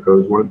Thunder shirt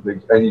goes, one of the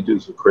things, and you do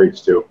this with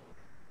crates too,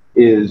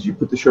 is you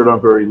put the shirt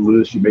on very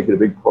loose, you make it a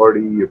big party,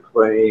 you're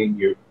playing,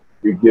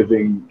 you're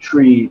giving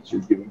treats,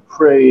 you're giving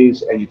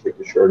praise, and you take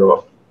the shirt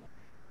off.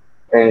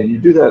 And you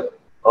do that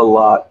a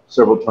lot,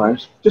 several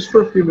times, just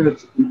for a few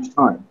minutes each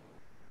time.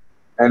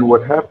 And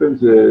what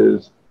happens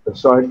is,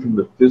 aside from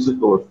the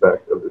physical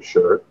effect of the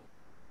shirt,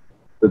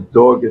 the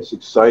dog gets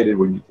excited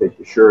when you take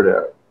the shirt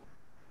out.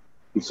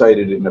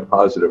 Excited in a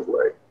positive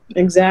way.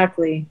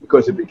 Exactly.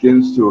 Because it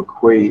begins to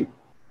equate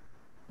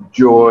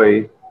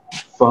joy,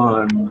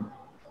 fun,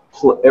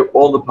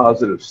 all the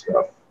positive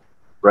stuff,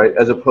 right?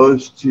 As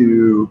opposed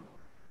to,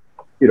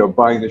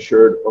 buying the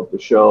shirt off the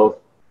shelf.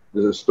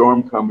 There's a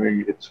storm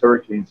coming. It's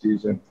hurricane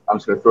season. I'm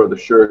just going to throw the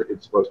shirt.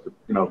 It's supposed to,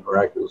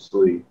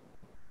 miraculously.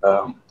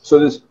 So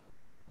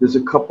there's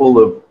a couple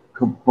of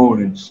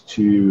components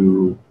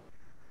to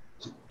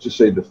just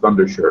say the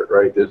thunder shirt,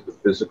 right? There's the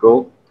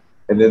physical,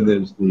 and then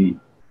there's the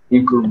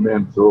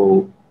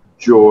incremental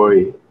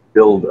joy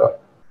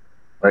buildup,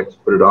 right? So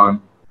put it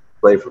on,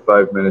 play for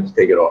 5 minutes,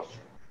 take it off.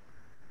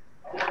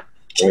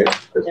 Right?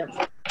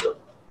 Yeah.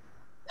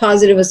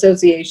 Positive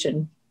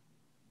association.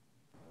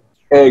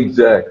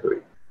 Exactly.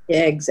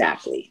 Yeah,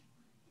 exactly.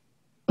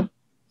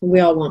 We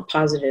all want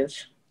positive.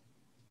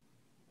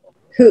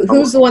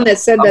 Who's the one that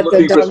said that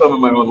the dog? For some of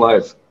my own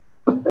life.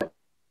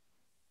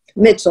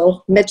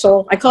 Mitchell.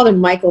 I called him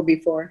Michael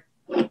before.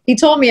 He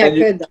told me I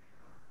could, though.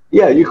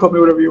 Yeah, you call me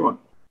whatever you want.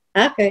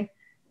 Okay.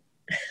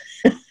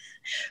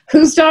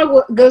 Whose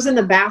dog goes in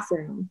the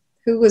bathroom?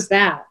 Who was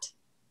that?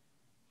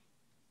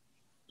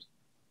 I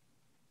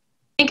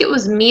think it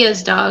was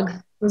Mia's dog.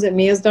 Was it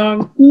Mia's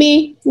dog?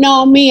 Me,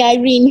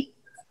 Irene.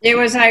 It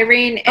was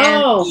Irene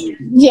and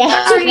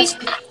yeah,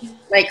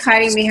 like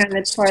hiding behind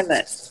the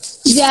toilet.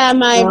 Yeah,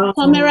 my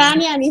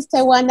Pomeranian is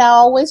the one that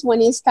always, when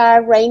it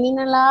starts raining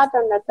a lot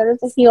on the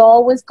Thursday, he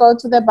always go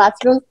to the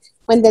bathroom.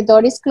 When the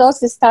door is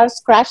closed, it starts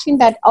scratching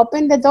that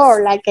open the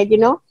door, like, you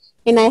know,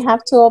 and I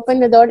have to open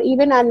the door.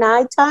 Even at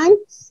nighttime,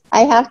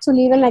 I have to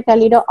leave it like a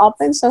little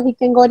open so he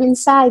can go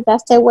inside.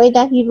 That's the way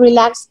that he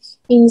relaxes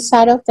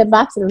inside of the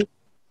bathroom.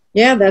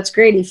 Yeah, that's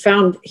great. He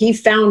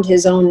found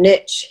his own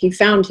niche. He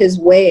found his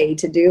way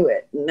to do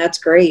it, and that's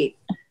great.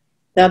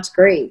 That's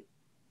great.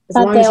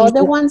 But the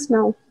other ones,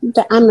 no.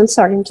 I'm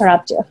sorry to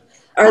interrupt you.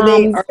 Are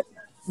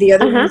the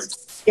other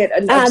ones get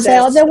upset? The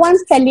other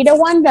ones, the little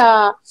one,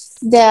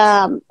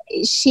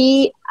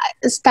 she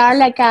start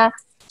like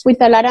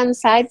with a lot of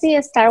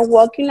anxiety, start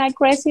walking like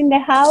crazy in the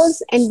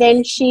house, and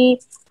then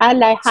she had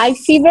like high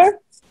fever.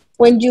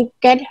 When you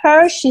get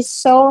her, she's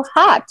so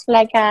hot,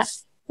 like that.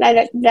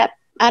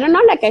 I don't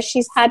know, like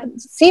she's had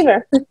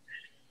fever.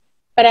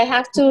 But I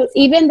have to,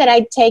 even that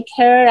I take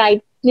her,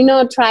 I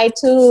try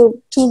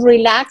to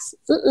relax.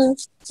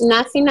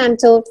 Nothing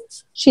until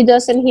she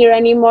doesn't hear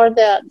anymore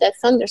the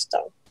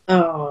thunderstorm.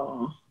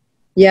 Oh,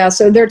 yeah.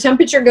 So their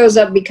temperature goes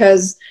up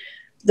because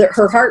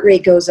her heart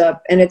rate goes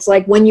up. And it's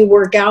like when you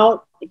work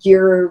out,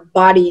 your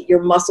body,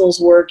 your muscles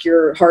work,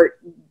 your heart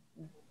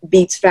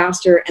beats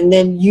faster, and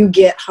then you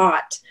get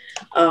hot.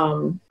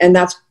 And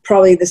that's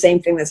probably the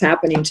same thing that's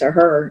happening to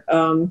her.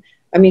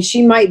 I mean,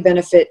 she might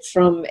benefit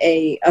from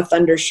a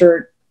thunder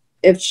shirt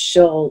if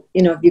she'll,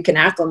 if you can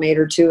acclimate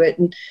her to it.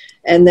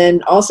 And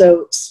then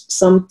also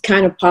some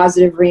kind of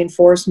positive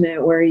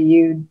reinforcement where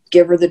you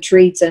give her the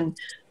treats and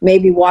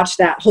maybe watch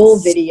that whole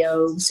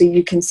video so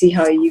you can see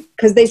how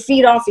because they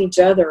feed off each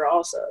other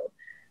also.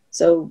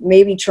 So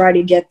maybe try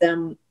to get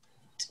them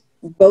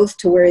both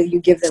to where you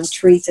give them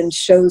treats and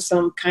show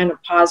some kind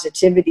of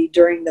positivity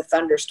during the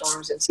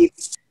thunderstorms and see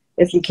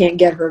if you can't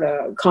get her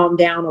to calm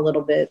down a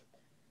little bit.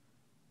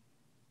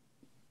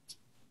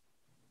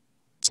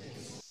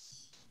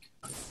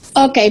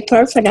 Okay,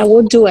 perfect. I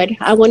will do it.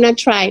 I want to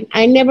try.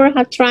 I never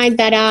have tried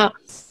that.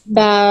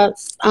 The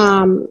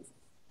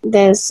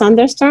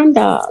thunderstorm,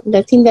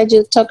 the thing that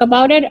you talk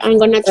about it. I'm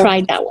gonna try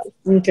that one.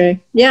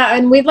 Okay. Yeah,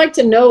 and we'd like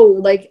to know,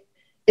 like,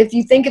 if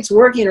you think it's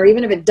working, or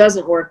even if it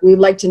doesn't work, we'd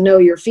like to know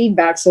your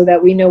feedback so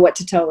that we know what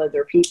to tell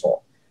other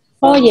people.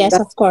 Oh yes,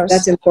 of course.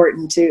 That's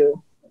important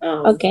too.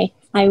 Okay,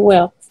 I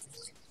will.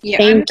 Yeah,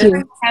 Thank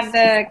you. I had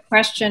the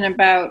question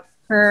about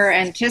her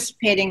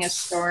anticipating a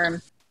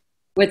storm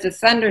with the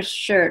thunder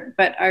shirt,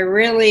 but I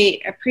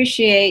really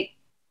appreciate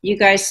you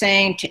guys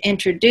saying to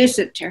introduce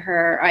it to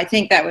her. I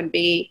think that would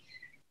be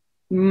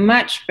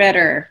much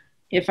better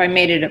if I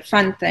made it a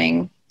fun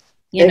thing.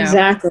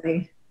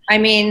 Exactly. I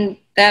mean,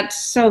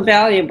 that's so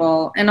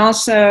valuable. And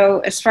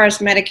also, as far as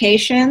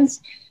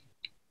medications,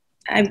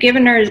 I've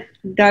given her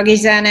doggy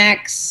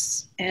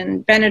Xanax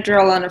and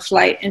Benadryl on a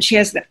flight, and she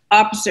has the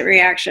opposite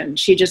reaction.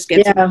 She just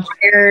gets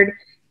tired.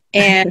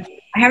 And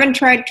I haven't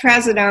tried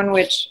trazodone,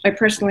 which I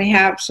personally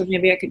have, so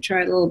maybe I could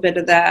try a little bit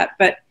of that.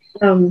 But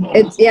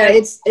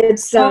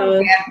it's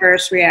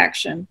adverse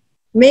reaction.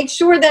 Make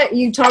sure that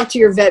you talk to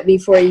your vet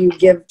before you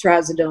give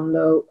trazodone,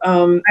 though.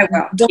 I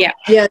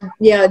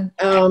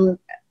will.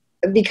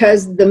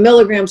 Because the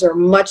milligrams are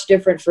much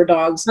different for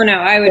dogs. Oh no,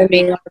 I would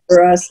be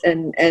for us,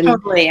 and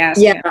totally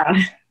ask. Yeah.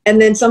 And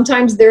then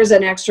sometimes there's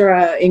an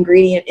extra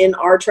ingredient in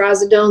our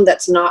trazodone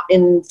that's not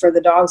in for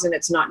the dogs, and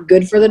it's not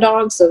good for the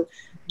dogs. So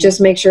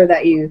just make sure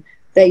that you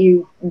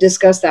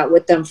discuss that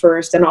with them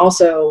first, and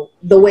also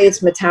the way it's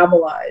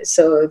metabolized.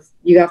 So if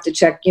you have to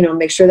check,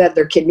 make sure that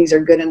their kidneys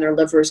are good and their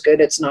liver is good,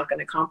 it's not going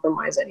to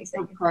compromise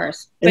anything. Of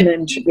course. And but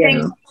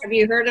then, have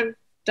you heard of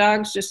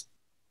dogs just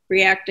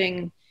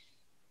reacting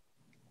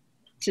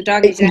to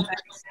doggy Xanax?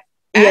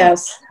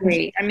 Yes.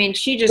 I mean,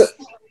 she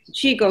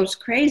goes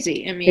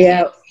crazy. I mean,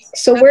 yeah.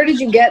 So where did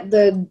you get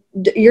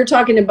you're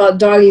talking about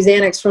doggy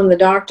Xanax from the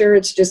doctor?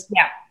 It's just,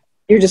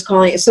 you're just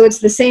calling it. So it's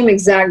the same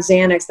exact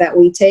Xanax that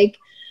we take.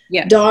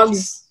 Yeah.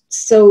 Dogs.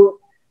 So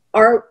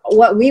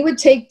what we would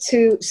take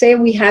to say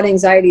we had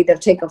anxiety to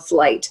take a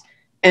flight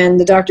and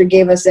the doctor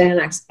gave us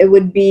Xanax, it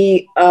would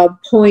be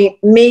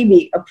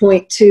maybe a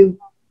 0.2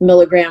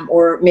 milligram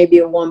or maybe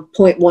a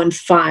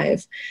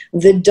 1.15.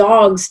 The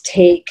dogs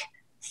take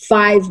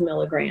 5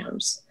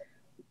 milligrams.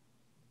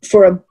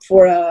 for a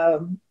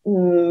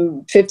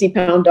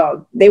 50-pound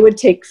dog, they would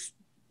take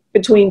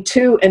between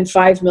 2 and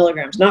 5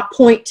 milligrams, not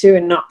 0.2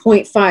 and not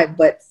 0.5,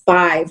 but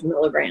 5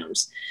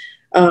 milligrams.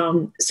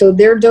 So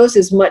their dose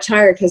is much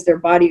higher because their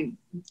body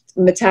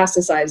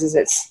metastasizes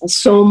it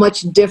so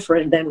much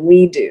different than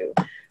we do,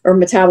 or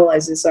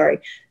metabolizes, sorry,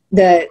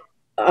 that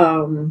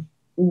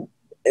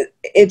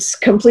it's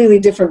completely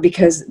different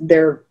because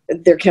their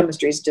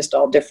chemistry is just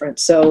all different.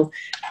 So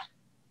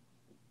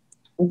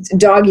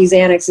doggy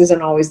Xanax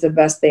isn't always the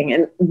best thing.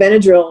 And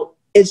Benadryl,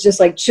 it's just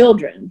like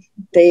children.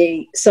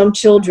 Some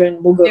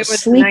children will go to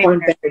sleep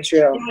on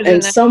Benadryl,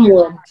 and some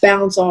will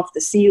bounce off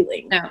the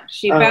ceiling. No,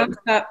 she bounced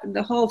up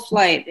the whole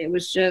flight. It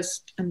was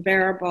just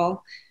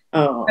unbearable.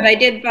 Oh. But I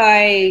did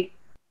buy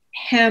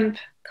hemp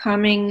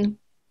calming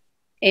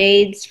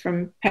aids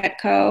from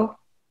Petco.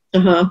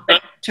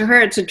 To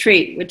her, it's a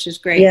treat, which is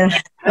great. Yeah.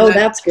 Oh,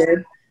 that's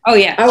good. Oh,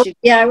 yeah.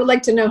 I would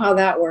like to know how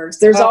that works.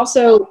 There's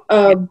also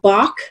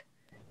Bach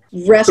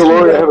rescue. So,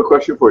 Lori, I have a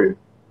question for you.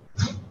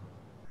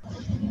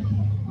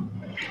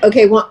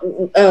 Okay,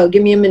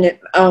 give me a minute,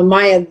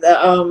 Maya.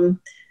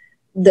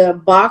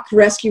 The Bach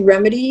Rescue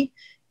Remedy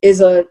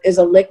is a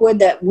liquid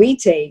that we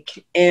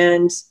take,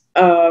 and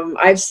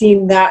I've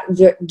seen that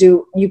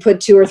you put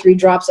 2 or 3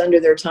 drops under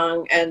their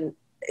tongue, and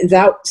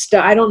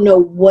I don't know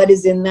what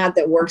is in that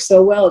works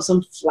so well. It's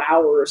some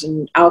flowers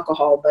and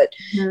alcohol, but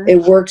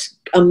it works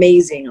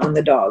amazing on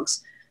the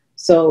dogs.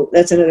 So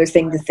that's another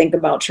thing to think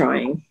about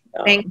trying.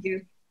 Thank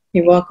you.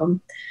 You're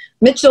welcome.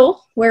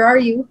 Mitchell, where are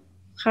you?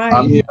 Hi.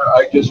 I'm here.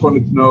 I just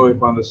wanted to know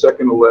if on the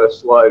second to last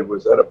slide,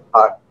 was that a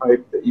pot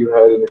pipe that you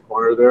had in the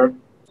corner there?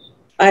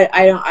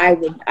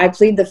 I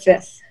plead the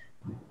fifth.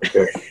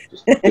 Okay,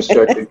 just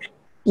checking.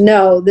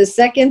 No, the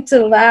second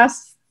to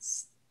last.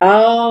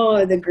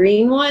 Oh, the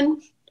green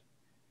one.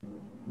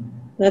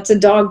 That's a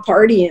dog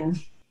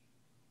partying.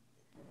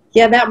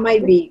 Yeah,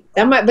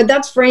 but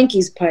that's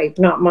Frankie's pipe,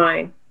 not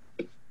mine.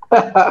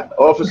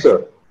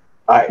 Officer,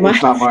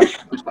 it's not mine.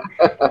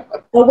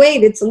 Well,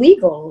 wait, it's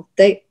legal.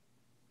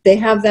 They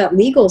have that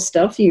legal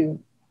stuff you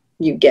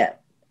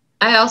get.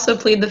 I also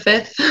plead the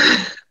fifth.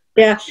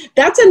 Yeah,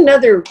 that's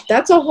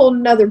a whole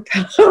nother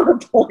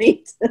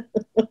PowerPoint.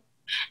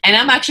 And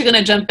I'm actually going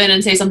to jump in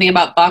and say something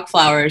about Bach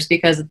flowers,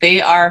 because they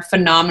are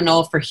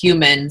phenomenal for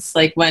humans.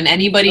 Like when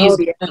anybody's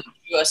going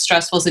through a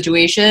stressful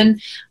situation,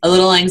 a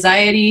little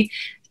anxiety,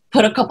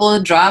 put a couple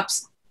of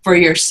drops for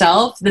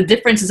yourself. The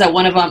difference is that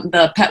one of them,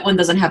 the pet one,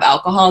 doesn't have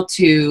alcohol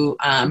to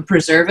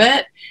preserve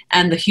it,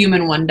 and the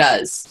human one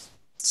does.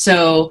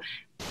 So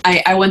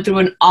I went through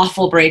an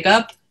awful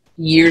breakup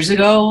years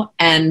ago,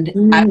 and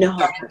I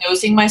started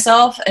dosing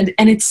myself, and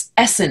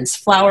it's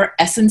flower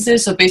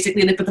essences. So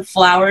basically they put the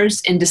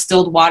flowers in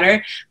distilled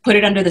water, put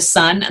it under the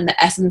sun, and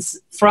the essence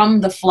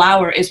from the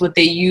flower is what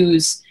they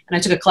use, and I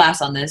took a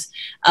class on this,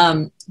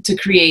 to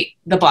create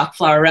the Bach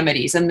flower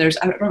remedies. And I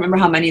don't remember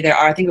how many there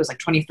are, I think it was like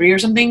 23 or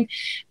something,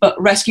 but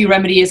Rescue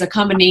Remedy is a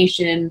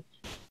combination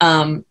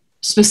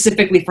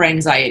specifically for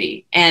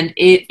anxiety. And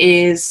it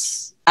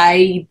is,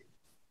 I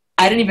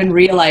didn't even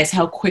realize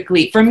how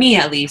quickly, for me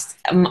at least,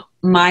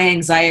 my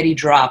anxiety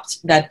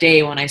dropped that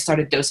day when I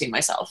started dosing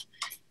myself.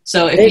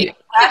 So if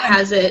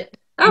has it.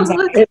 Oh,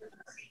 look.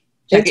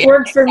 It's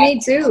worked for me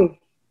too.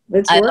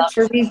 It's worked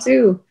for me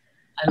too.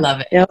 I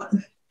love it. Yep.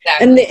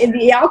 Exactly. And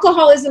the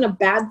alcohol isn't a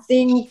bad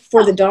thing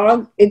for the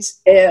dog.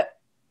 It's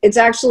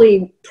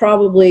actually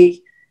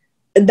probably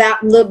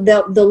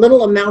the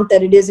little amount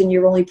that it is, and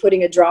you're only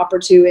putting a drop or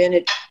 2 in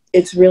it.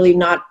 It's really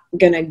not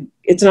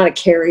it's not a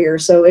carrier.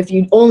 So if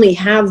you only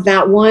have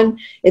that one,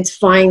 it's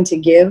fine to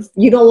give.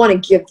 You don't want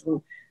to give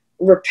them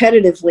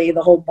repetitively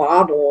the whole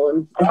bottle,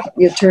 and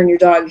you turn your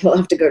dog, he'll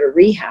have to go to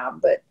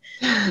rehab. But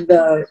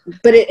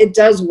it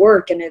does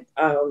work. And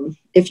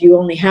if you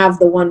only have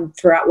the one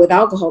throughout with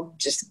alcohol,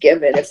 just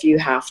give it if you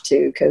have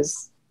to,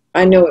 because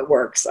I know it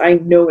works. I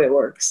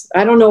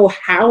don't know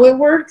how it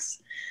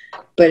works,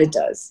 but it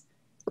does.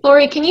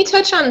 Lori, can you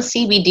touch on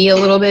CBD a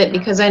little bit?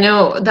 Because I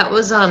know that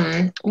was,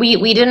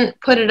 we didn't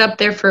put it up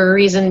there for a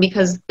reason,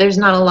 because there's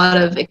not a lot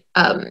of,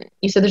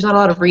 you said there's not a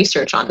lot of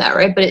research on that,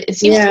 right? But it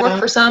seems to work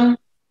for some.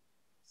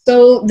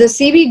 So the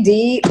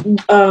CBD,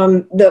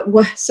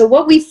 so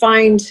what we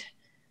find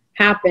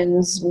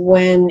happens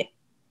when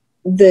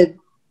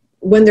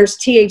there's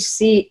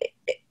THC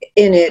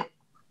in it.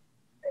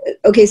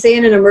 Okay, say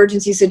in an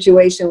emergency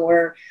situation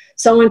where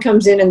someone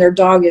comes in and their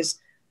dog is,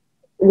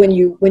 when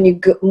you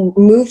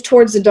move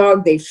towards the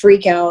dog, they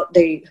freak out,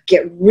 they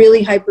get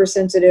really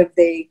hypersensitive,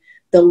 the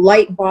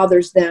light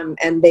bothers them,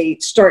 and they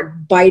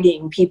start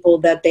biting people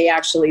that they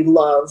actually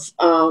love.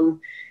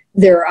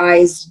 Their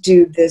eyes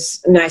do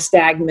this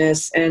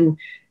nystagmus,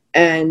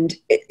 and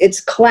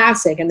it's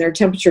classic, and their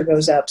temperature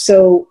goes up.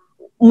 So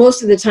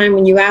most of the time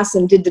when you ask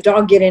them, did the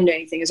dog get into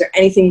anything? Is there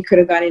anything he could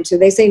have got into?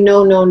 They say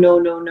no, no, no,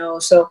 no, no.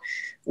 So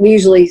we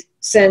usually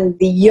send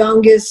the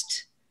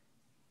youngest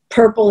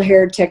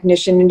purple-haired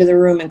technician into the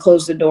room and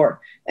close the door.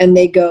 And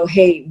they go,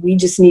 hey, we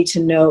just need to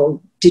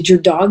know, did your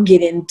dog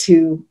get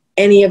into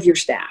any of your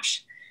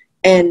stash?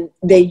 And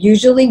they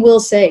usually will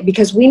say,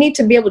 because we need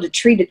to be able to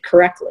treat it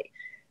correctly.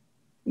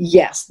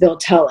 yes, they'll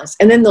tell us.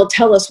 And then they'll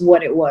tell us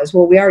what it was.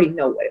 Well, we already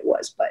know what it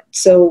was. But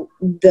so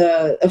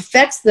the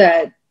effects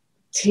that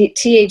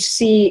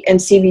THC and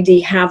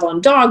CBD have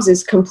on dogs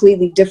is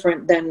completely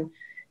different than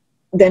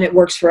it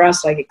works for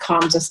us. Like, it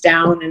calms us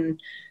down,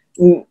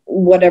 and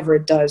whatever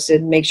it does,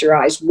 it makes your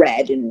eyes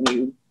red and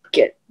you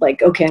get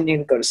like, okay, I need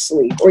to go to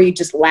sleep, or you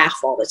just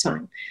laugh all the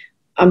time.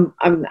 I'm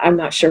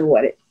not sure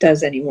what it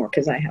does anymore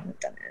because I haven't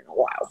done it in a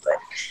while.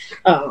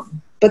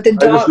 But the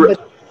dog.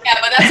 Yeah,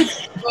 but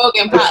that's a drug.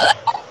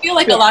 I feel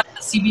like a lot of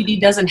the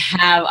CBD doesn't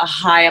have a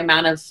high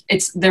amount of.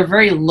 They're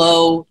very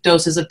low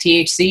doses of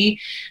THC.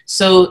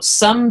 So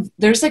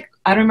there's like,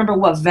 I don't remember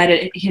what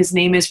vet his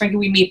name is.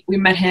 Frankly, we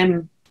met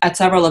him at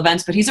several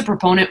events, but he's a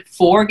proponent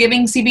for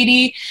giving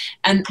CBD,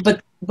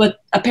 but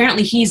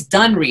apparently he's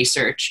done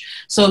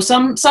research. So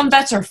some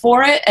vets are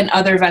for it and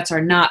other vets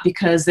are not,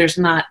 because there's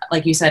not,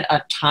 like you said,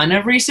 a ton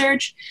of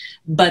research,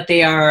 but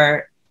they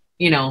are,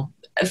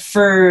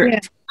 for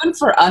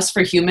us,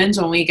 for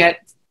humans, when we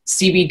get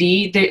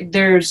CBD,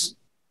 there's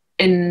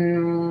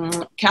in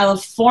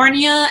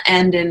California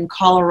and in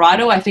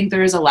Colorado, I think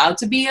there is allowed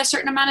to be a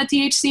certain amount of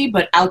THC,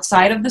 but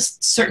outside of the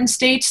certain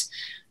states,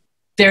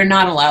 they're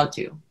not allowed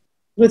to.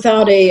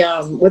 Without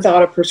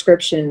a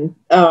prescription.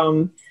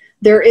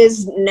 There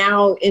is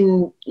now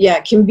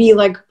it can be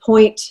like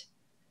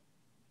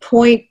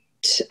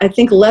I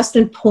think less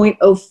than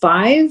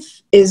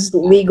 0.05 is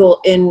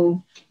legal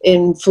in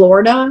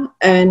Florida.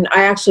 And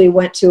I actually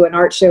went to an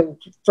art show.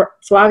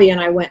 Flavia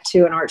and I went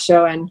to an art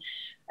show, and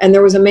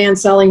there was a man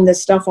selling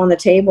this stuff on the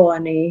table,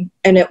 and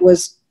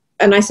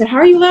I said, how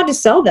are you allowed to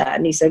sell that?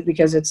 And he said,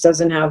 because it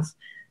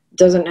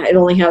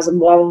only has a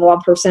blah, blah, blah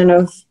percent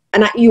of,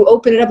 and you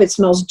open it up, it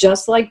smells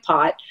just like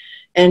pot,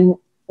 and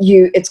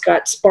it's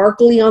got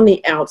sparkly on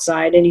the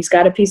outside, and he's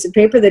got a piece of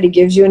paper that he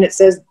gives you, and it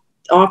says,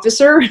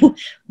 officer,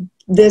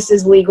 this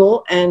is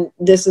legal, and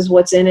this is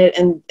what's in it,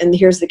 and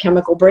here's the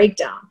chemical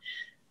breakdown.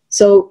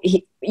 So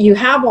you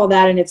have all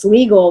that, and it's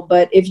legal,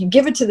 but if you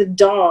give it to the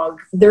dog,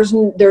 there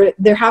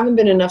haven't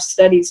been enough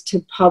studies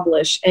to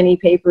publish any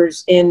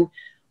papers in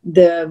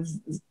the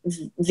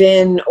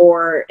VIN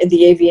or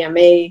the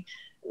AVMA.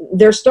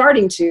 They're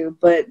starting to,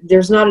 but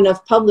there's not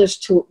enough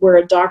published to where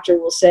a doctor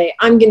will say,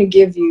 I'm going to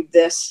give you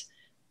this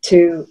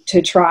to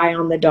try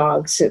on the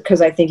dogs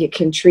because I think it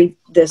can treat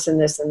this and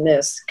this and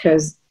this,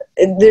 because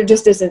there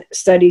just isn't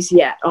studies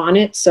yet on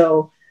it.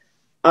 So,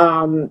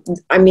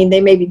 I mean, they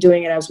may be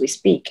doing it as we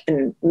speak,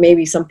 and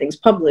maybe something's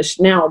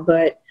published now,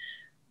 but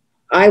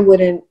I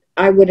wouldn't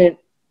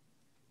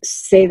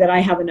say that I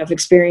have enough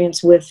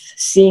experience with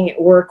seeing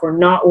it work or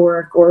not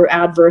work or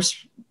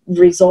adverse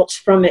results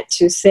from it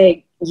to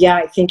say, yeah,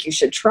 I think you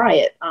should try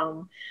it.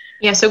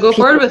 Yeah, so go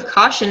forward with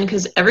caution,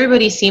 because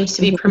everybody seems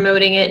to be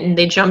promoting it, and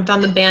they jumped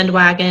on the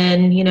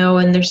bandwagon,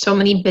 and there's so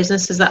many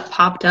businesses that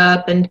popped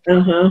up, and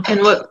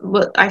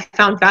what I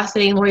found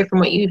fascinating, Lori, from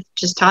what you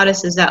just taught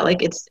us, is that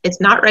like it's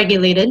not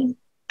regulated,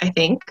 I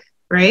think,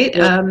 right?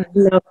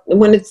 No,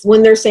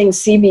 when they're saying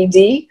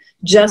CBD,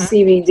 just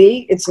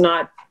CBD,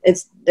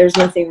 there's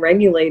nothing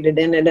regulated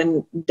in it,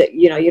 and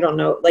you don't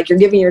know, like, you're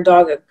giving your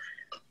dog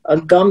a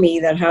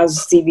gummy that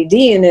has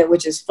CBD in it,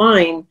 which is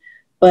fine,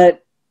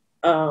 but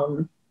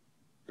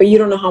you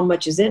don't know how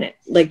much is in it.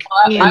 Like,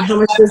 how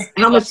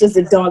much does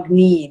the dog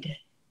need?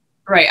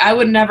 Right. I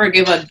would never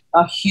give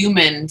a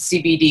human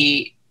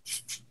CBD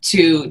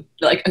to,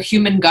 like, a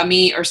human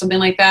gummy or something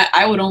like that.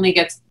 I would only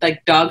get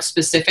like dog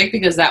specific,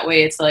 because that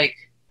way it's like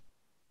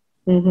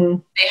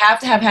they have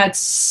to have had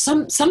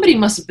somebody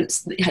must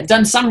have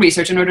done some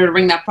research in order to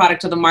bring that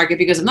product to the market,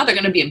 because if not, they're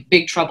going to be in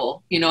big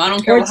trouble. I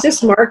don't care. Or it's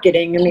just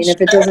marketing. I mean, if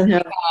it doesn't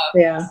have,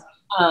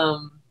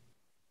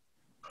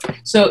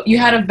 So you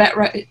had a vet.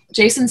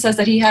 Jason says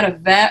that he had a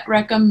vet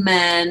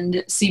recommend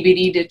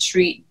CBD to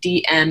treat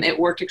DM. It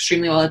worked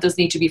extremely well. It does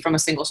need to be from a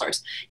single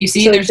source. You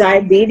see, so there's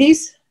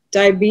diabetes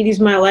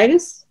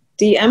mellitus,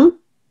 DM.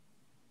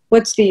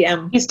 What's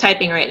DM? He's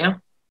typing right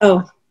now.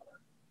 Oh.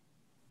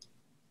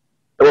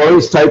 While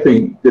he's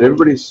typing, did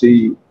everybody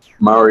see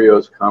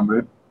Mario's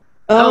comment?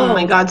 Oh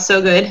my God,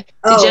 so good.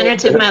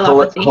 Degenerative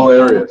myelopathy.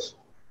 Hilarious.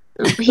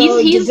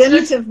 He's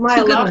degenerative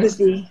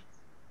myelopathy.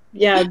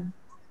 Yeah.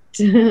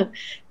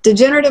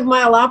 Degenerative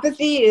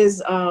myelopathy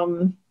is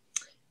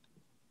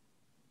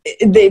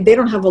they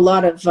don't have a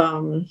lot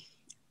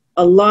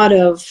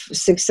of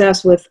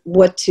success with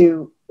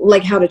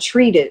how to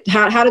treat it.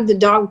 How did the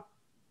dog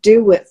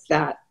do with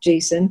that,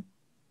 Jason?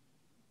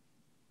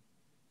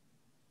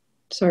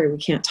 Sorry, we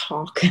can't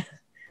talk.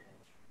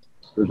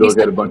 The dog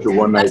had a bunch of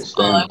one night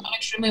stands. I went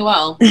extremely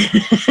well.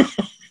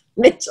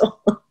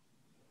 Mitchell.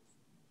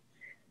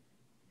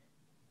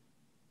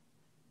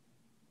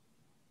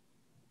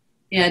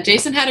 Yeah,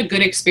 Jason had a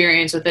good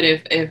experience with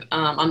it. If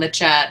on the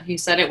chat, he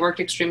said it worked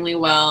extremely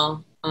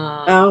well.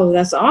 Oh,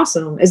 that's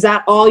awesome! Is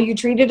that all you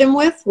treated him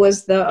with?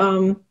 Was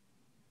the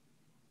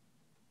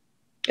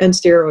and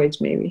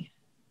steroids maybe?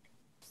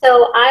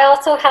 So I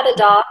also had a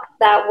dog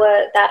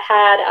that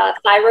had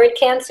thyroid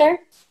cancer.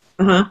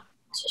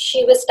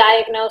 She was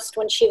diagnosed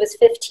when she was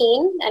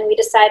 15, and we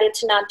decided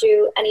to not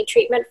do any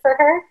treatment for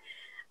her.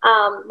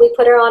 We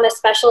put her on a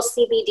special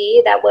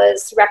CBD that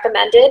was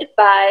recommended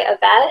by a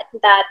vet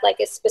that like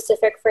is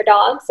specific for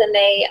dogs. And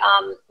they,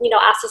 you know,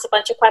 asked us a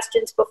bunch of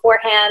questions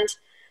beforehand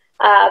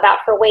about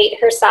her weight,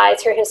 her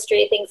size, her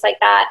history, things like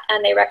that.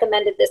 And they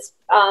recommended this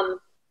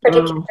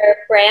particular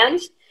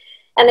brand.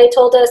 And they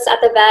told us at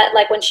the vet,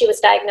 like when she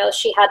was diagnosed,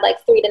 she had like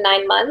 3 to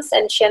 9 months,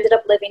 and she ended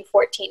up living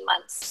 14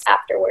 months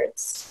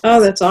afterwards. Oh,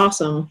 that's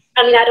awesome.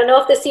 I mean, I don't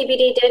know if the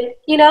CBD did,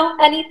 you know,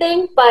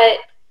 anything, but.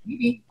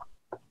 Yeah,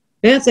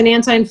 it's an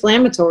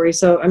anti-inflammatory.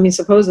 So, I mean,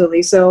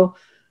 supposedly. So,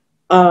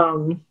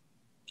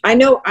 I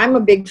know I'm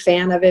a big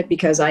fan of it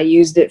because I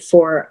used it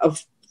for a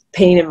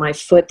pain in my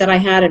foot that I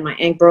had,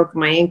 and broke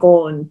my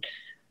ankle, and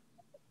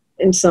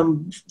in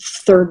some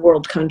third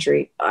world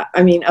country.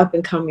 I mean, up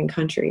and coming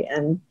country,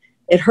 and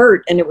it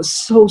hurt, and it was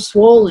so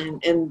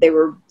swollen, and they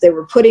were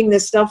putting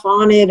this stuff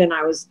on it, and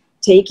I was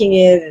taking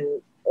it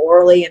and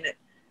orally, and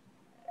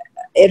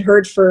it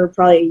hurt for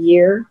probably a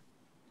year.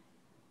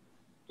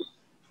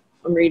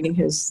 I'm reading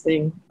his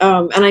thing,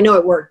 and I know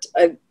it worked.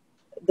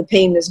 The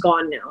pain is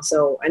gone now,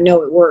 so I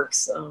know it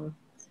works.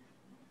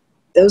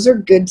 Those are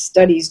good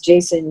studies,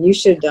 Jason. You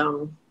should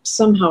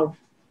somehow.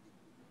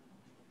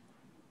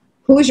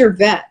 Who is your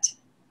vet?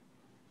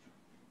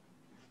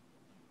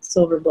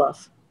 Silver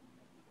Bluff.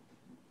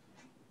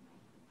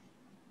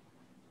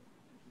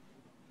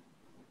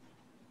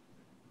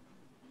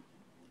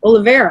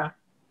 Oliveira.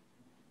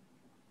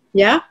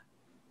 Yeah?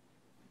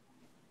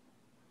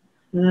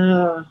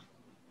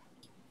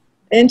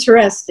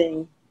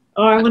 Interesting.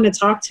 Oh, I want to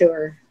talk to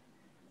her.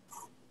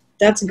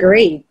 That's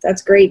great.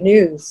 That's great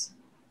news.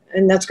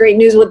 And that's great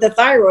news with the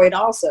thyroid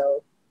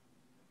also.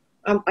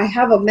 I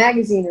have a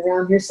magazine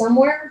around here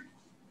somewhere.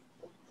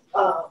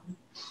 I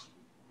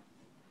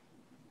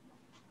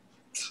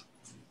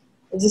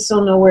just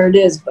don't know where it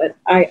is, but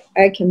I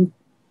can,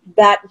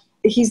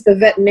 he's the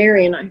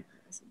veterinarian. I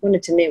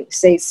wanted to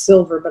say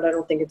Silver, but I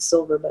don't think it's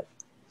Silver, but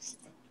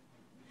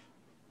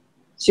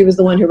she was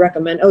the one who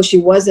recommended. Oh, she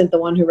wasn't the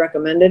one who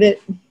recommended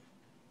it.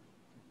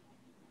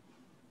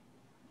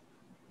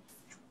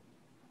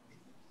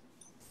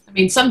 I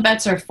mean, some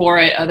vets are for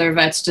it. Other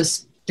vets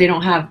just, they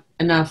don't have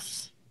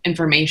enough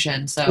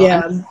information. So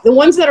yeah, the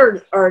ones that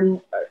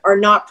are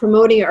not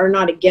promoting are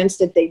not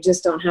against it. They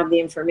just don't have the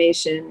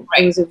information.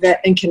 Right. It was a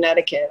vet in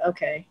Connecticut.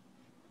 Okay.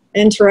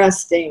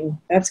 Interesting.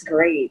 That's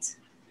great.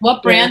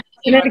 What brand?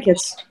 Yeah,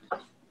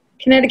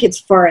 Connecticut's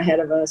far ahead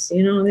of us.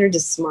 You know, they're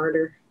just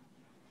smarter.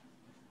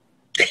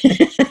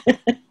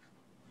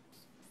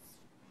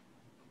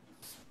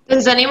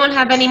 Does anyone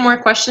have any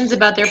more questions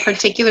about their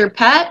particular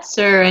pets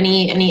or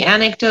any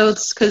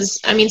anecdotes? Because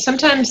I mean,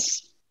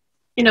 sometimes,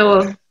 you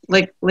know,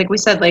 like we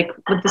said, like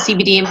with the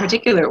CBD in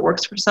particular, it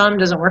works for some,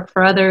 doesn't work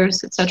for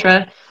others,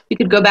 etc. You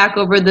could go back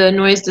over the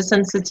noise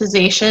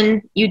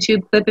desensitization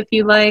YouTube clip if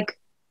you like.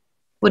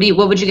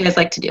 What would you guys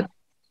like to do?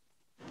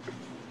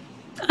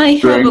 I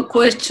have a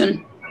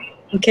question.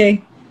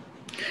 Okay.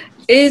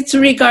 It's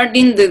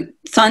regarding the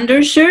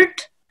Thunder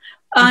shirt.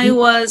 I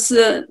was,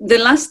 the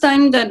last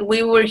time that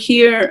we were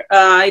here,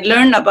 I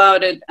learned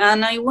about it,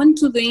 and I went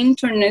to the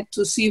internet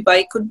to see if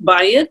I could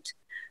buy it.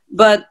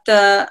 But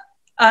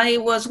I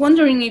was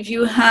wondering if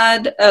you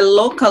had a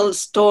local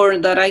store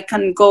that I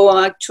can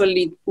go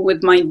actually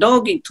with my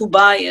doggy to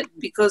buy it,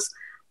 because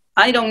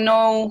I don't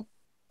know.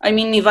 I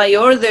mean, if I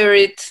order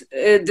it,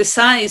 the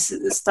size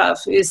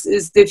stuff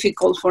is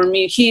difficult for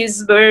me. He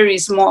is very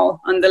small,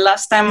 and the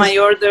last time I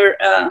ordered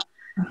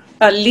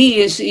a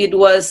leash, it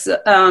was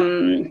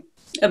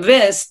a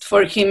vest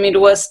for him. It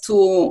was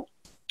too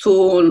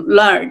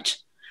large,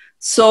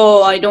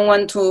 so I don't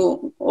want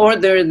to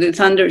order the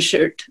Thunder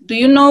shirt. Do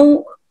you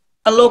know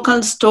a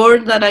local store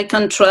that I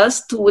can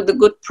trust with a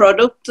good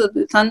product,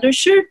 the Thunder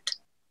shirt?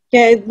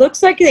 Yeah, it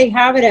looks like they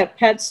have it at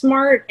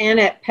PetSmart and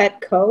at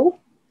Petco.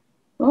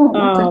 Oh,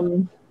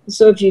 okay.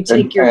 So if you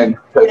take and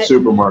Pet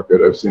Supermarket,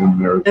 I've seen them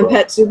there as well. And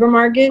Pet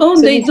Supermarket. Oh,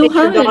 so they do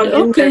have it.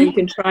 Okay. There, you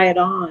can try it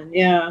on.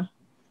 Yeah.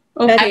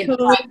 Okay.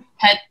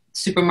 Pet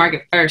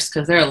Supermarket first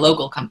because they're a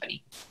local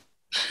company.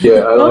 Yeah.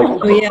 I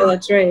like yeah,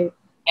 that's right.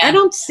 Yeah. I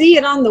don't see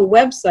it on the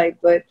website,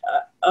 but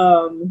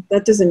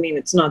that doesn't mean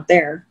it's not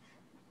there.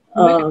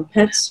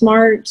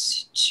 PetSmart,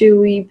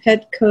 Chewy,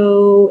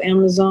 Petco,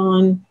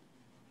 Amazon,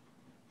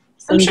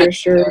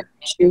 Thundershirt,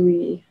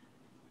 Chewy.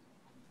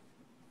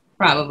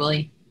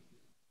 Probably.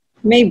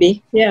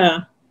 Maybe,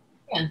 yeah.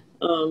 Yeah.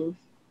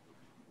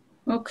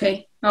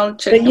 Okay, I'll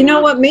check. But you know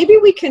what? Maybe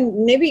we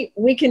can.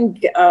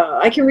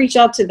 I can reach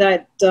out to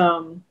that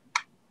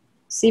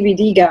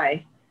CBD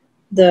guy,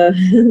 the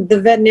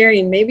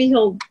veterinarian. Maybe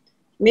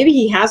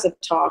he has a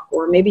talk,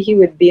 or maybe he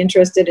would be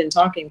interested in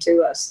talking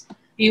to us.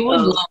 He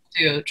would love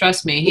to.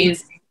 Trust me,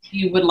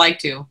 he would like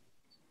to.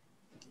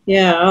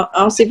 Yeah,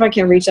 I'll see if I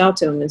can reach out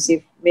to him and see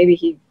if maybe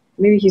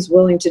he's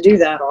willing to do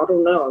that. I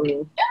don't know. I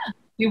mean, yeah,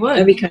 he would.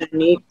 That'd be kind of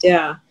neat.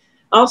 Yeah.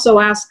 Also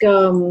ask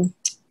the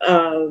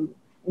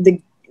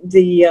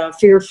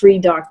fear-free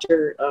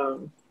doctor. I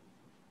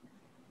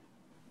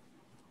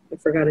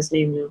forgot his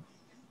name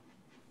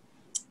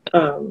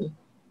now.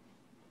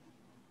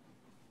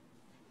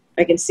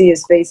 I can see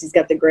his face. He's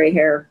got the gray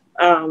hair.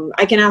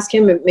 I can ask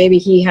him if maybe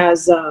he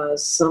has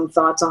some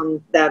thoughts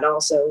on that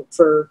also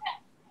for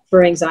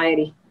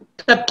anxiety.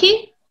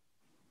 Cupkey?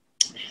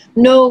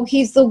 No,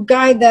 he's the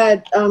guy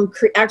that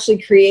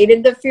actually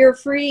created the Fear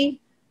Free.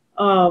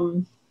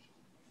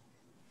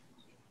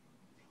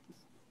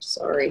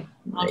 Sorry.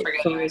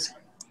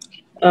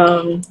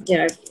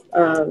 Yeah,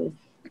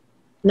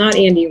 not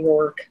Andy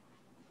Rourke.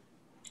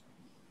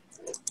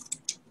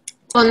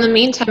 Well, in the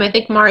meantime, I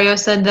think Mario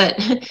said that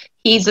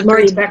he's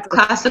afraid to put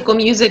classical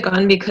music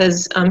on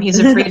because he's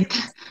afraid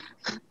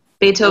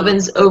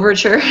Beethoven's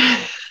overture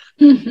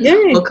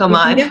will come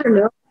on. You never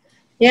know.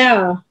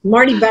 Yeah,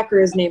 Marty Becker,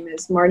 his name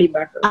is Marty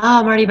Becker.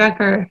 Ah, Marty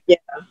Becker.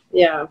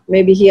 Yeah.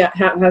 Maybe he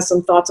has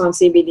some thoughts on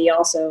CBD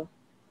also.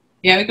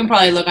 Yeah, we can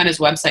probably look on his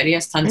website. He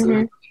has tons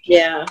of.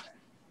 Yeah.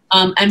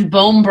 And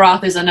bone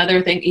broth is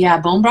another thing. Yeah,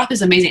 bone broth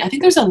is amazing. I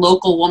think there's a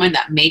local woman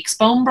that makes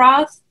bone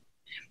broth.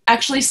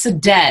 Actually,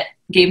 Sedette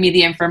gave me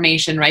the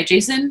information, right,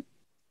 Jason?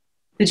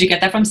 Did you get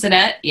that from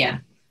Sedette? Yeah.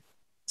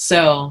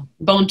 So,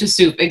 bone to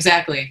soup,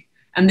 exactly.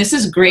 And this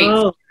is great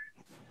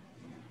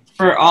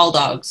for all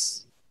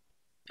dogs.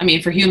 I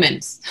mean, for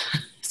humans.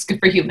 It's good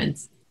for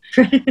humans.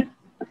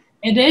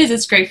 It is.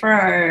 It's great for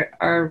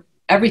our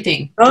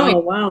everything. Oh,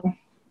 wow.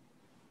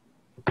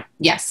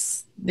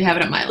 Yes. They have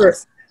it at my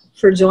list.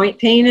 For joint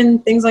pain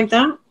and things like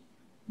that?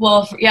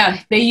 Well,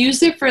 yeah, they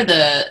use it for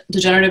the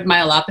degenerative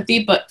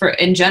myelopathy, but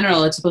in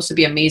general, it's supposed to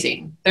be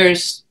amazing.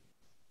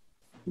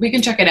 We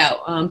can check it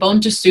out. Bone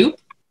to soup.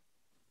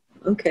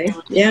 Okay.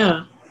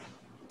 Yeah.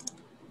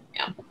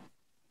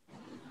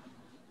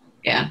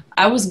 Yeah.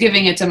 I was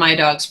giving it to my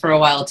dogs for a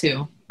while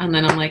too. And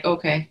then I'm like,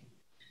 okay.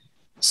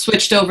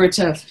 Switched over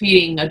to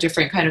feeding a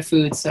different kind of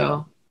food.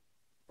 So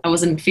I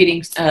wasn't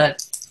feeding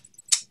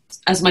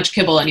as much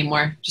kibble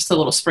anymore, just a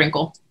little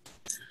sprinkle.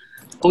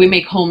 But we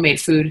make homemade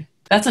food.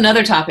 That's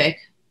another topic.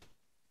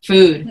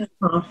 Food.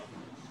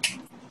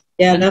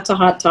 Yeah, that's a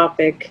hot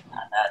topic.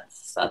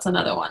 That's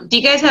another one. Do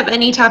you guys have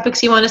any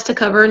topics you want us to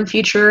cover in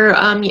future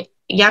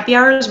Yappy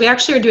Hours? We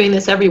actually are doing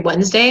this every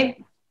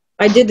Wednesday.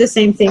 I did the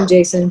same thing,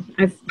 Jason.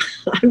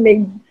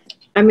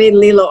 I made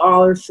Lilo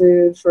all her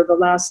food for the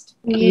last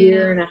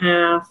year and a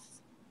half.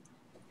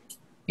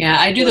 Yeah,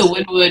 I do the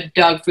Woodwood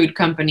Dog Food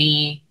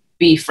Company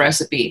beef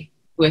recipe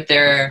with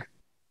their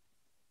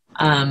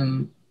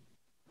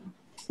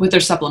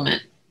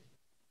supplement.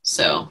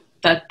 So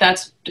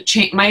that's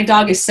my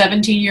dog is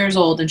 17 years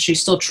old and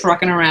she's still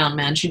trucking around,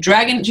 man. She's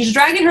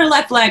dragging her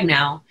left leg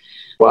now.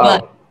 Wow.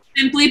 But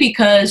simply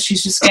because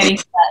she's just getting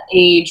to that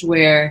age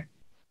where,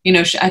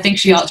 I think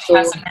she has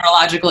some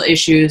neurological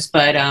issues,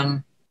 but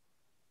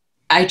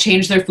I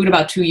changed their food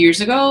about 2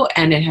 years ago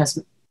and it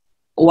has,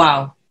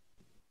 wow,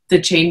 the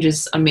change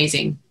is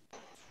amazing.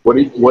 What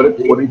did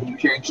you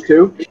change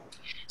to?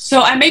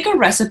 So I make a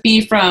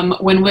recipe from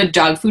Winwood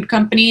Dog Food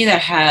Company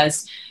that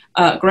has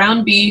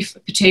ground beef,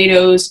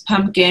 potatoes,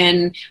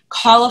 pumpkin,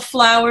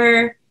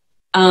 cauliflower.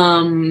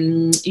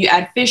 You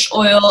add fish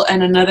oil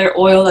and another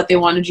oil that they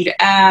wanted you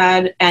to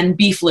add, and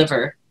beef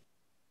liver.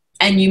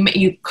 And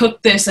you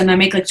cook this, and I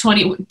make like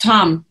 20.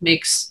 Tom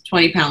makes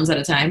 20 pounds at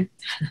a time,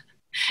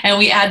 and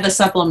we add the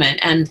supplement.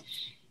 And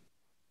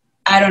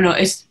I don't know.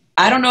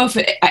 I don't know if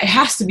it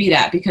has to be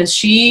that because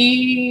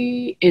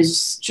she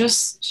is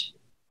just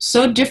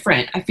so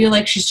different. I feel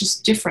like she's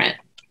just different.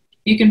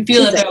 You can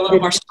feel that they're a little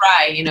more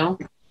spry,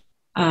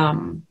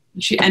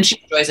 She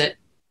enjoys it.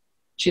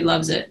 She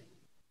loves it.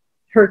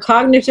 Her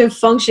cognitive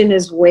function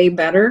is way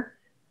better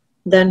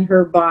than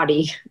her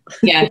body.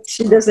 Yeah.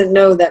 She doesn't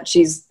know that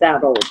she's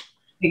that old.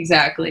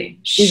 Exactly.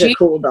 She's a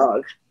cool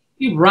dog.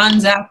 She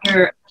runs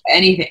after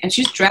anything, and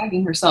she's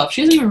dragging herself.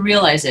 She doesn't even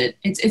realize it.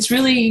 It's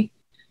really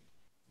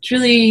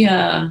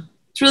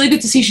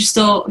good to see she's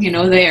still,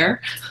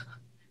 there,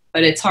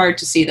 but it's hard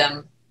to see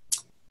them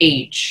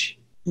age.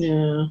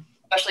 Yeah.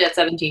 Especially at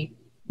 17.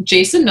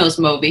 Jason knows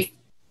Moby.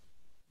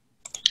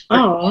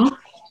 Oh.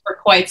 For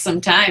quite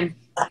some time.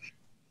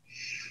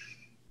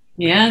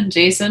 Yeah,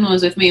 Jason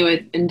was with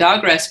me in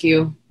dog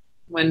rescue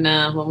when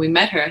we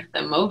met her,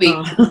 the Moby.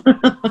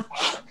 Oh.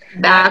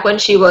 Back when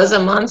she was a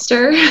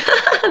monster,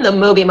 the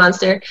Moby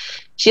monster.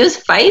 She was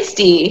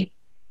feisty.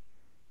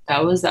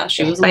 She was a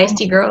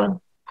feisty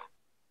girl.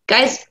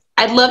 Guys,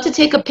 I'd love to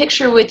take a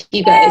picture with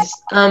you guys,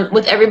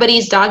 with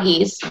everybody's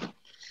doggies.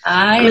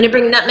 I'm going to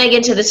bring Nutmeg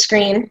into the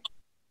screen.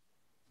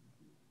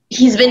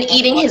 He's been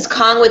eating his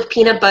Kong with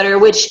peanut butter,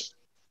 which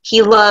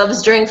he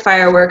loves during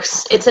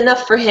fireworks. It's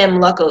enough for him,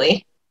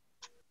 luckily.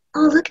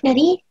 Oh, look,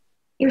 Nutty.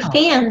 You're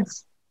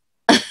fans.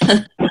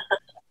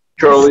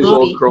 Charlie's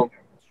all curled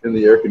in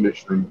the air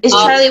conditioning. Is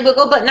Charlie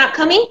Wigglebutt not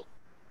coming?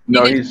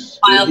 No, he's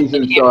inside in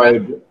the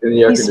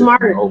air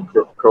conditioning, all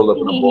curled up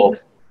in a ball.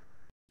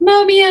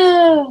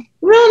 Romeo,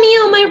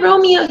 my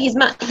Romeo. He's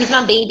my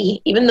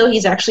baby, even though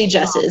he's actually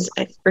Jess's.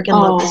 I freaking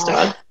love this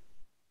dog.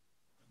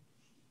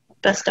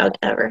 Best dog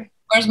ever.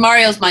 Where's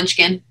Mario's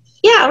Munchkin?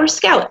 Yeah, we're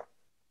Scout.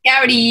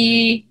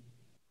 Scouty.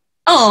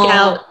 Oh.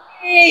 Scout.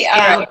 Hey,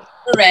 all right,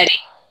 we're ready.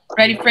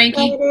 Ready,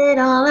 Frankie? Get it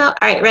all out.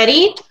 All right,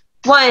 ready?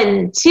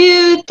 1,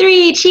 2,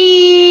 3,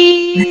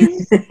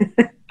 cheese.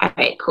 All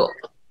right, cool.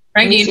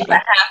 Frankie, you know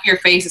that half your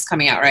face is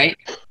coming out, right?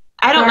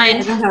 I don't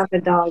mind. I don't have a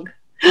dog.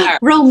 Right.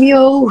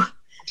 Romeo.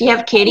 Do you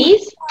have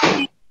kitties?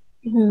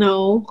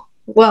 No.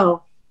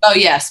 Well. Oh,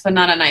 yes, but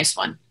not a nice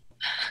one.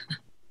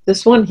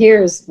 This one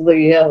here is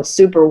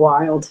super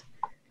wild.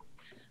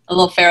 A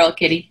little feral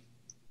kitty.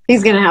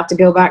 He's gonna have to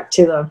go back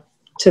to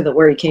the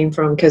where he came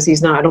from because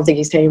he's not. I don't think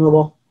he's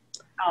tameable.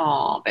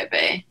 Oh,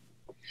 baby.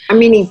 I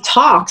mean, he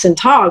talks and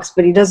talks,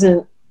 but he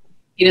doesn't.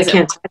 He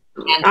doesn't.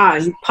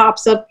 He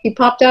pops up. He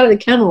popped out of the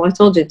kennel. I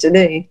told you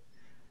today.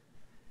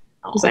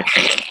 I was like,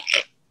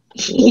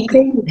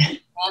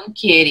 Damn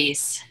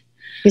kitties.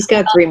 He's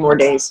got 3 more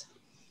days.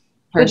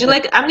 Would you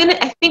like?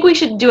 I think we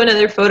should do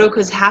another photo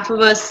because half of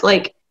us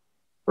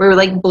we're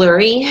like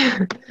blurry.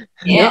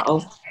 Yeah.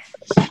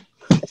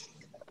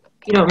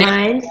 You don't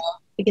mind?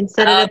 We can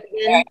set it up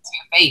again. Your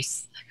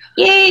face.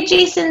 Yay!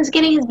 Jason's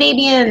getting his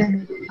baby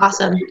in.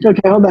 Awesome.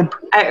 Okay, hold on.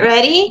 All right,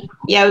 ready?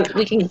 Yeah,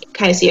 we can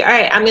kind of see it. All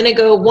right, I'm gonna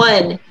go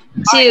 1,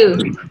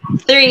 2,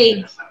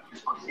 3.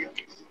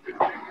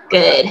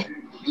 Good.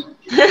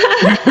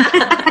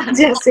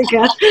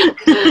 Jessica.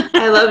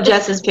 I love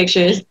Jess's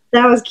pictures.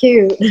 That was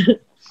cute.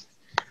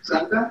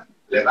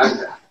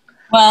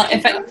 Well,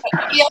 if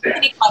you have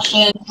any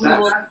questions, we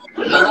will,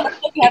 let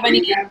us know if you have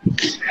any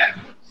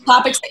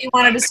topics that you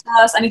want to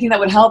discuss, anything that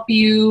would help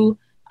you,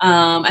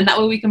 and that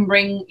way we can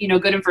bring,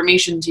 good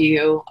information to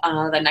you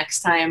the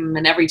next time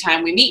and every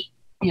time we meet.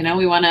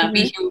 We want to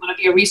be here. We want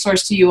to be a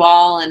resource to you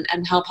all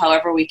and help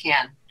however we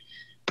can.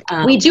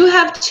 We do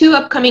have 2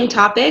 upcoming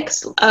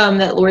topics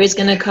that Lori's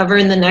going to cover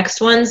in the next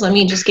ones. Let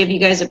me just give you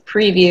guys a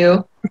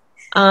preview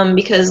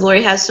because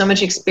Lori has so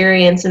much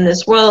experience in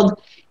this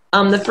world.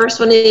 The first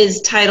one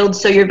is titled,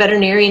 So Your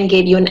Veterinarian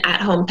Gave You an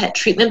At-Home Pet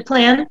Treatment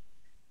Plan.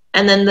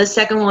 And then the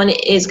second one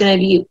is going to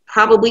be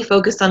probably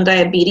focused on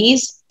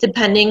diabetes,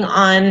 depending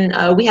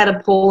on, we had a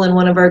poll in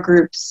one of our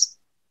groups,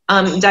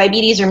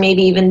 diabetes or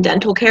maybe even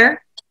dental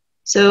care.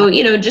 So,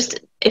 just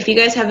if you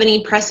guys have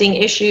any pressing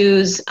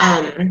issues,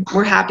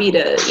 we're happy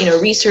to,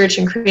 research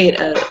and create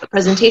a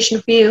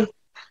presentation for you.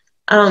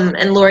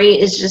 And Lori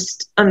is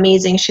just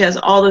amazing. She has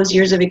all those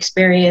years of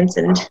experience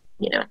and,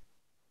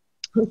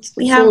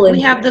 we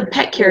have the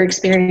pet care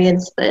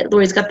experience, but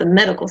Lori's got the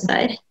medical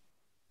side.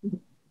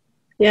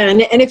 Yeah,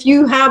 and if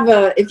you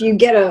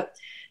get a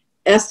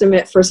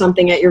estimate for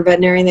something at your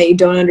veterinarian that you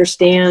don't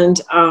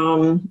understand,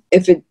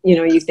 if it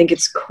you think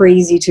it's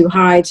crazy, too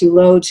high, too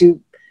low, too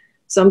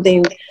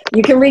something,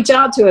 you can reach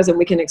out to us and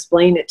we can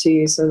explain it to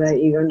you so that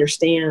you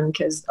understand.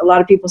 Because a lot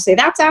of people say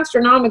that's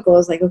astronomical.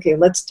 It's like, okay,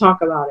 let's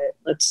talk about it.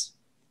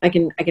 I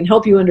can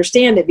help you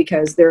understand it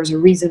because there's a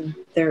reason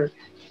there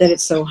that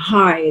it's so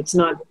high. It's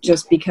not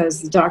just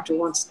because the doctor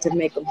wants to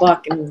make a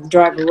buck and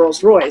drive a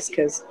Rolls Royce,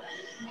 because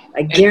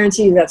I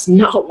guarantee you that's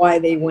not why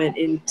they went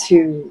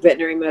into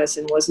veterinary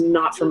medicine. Was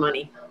not for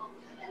money.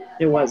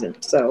 It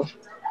wasn't. So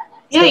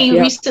yeah, you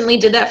recently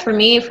did that for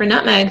me for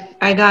Nutmeg.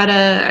 I got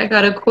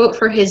a quote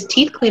for his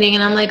teeth cleaning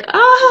and I'm like,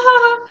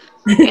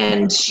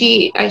 and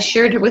I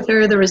shared with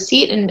her the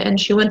receipt and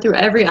she went through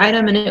every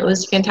item and it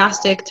was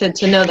fantastic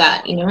to know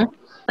that,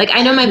 Like,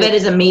 I know my vet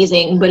is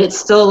amazing, but it's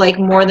still like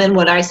more than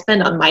what I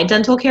spend on my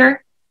dental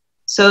care.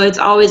 So it's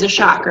always a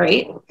shock,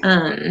 right?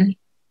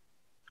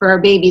 For our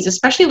babies,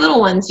 especially little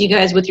ones, you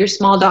guys with your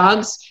small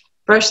dogs,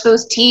 brush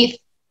those teeth,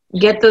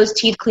 get those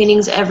teeth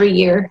cleanings every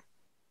year.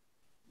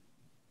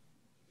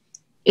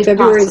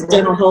 February is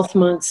Dental Health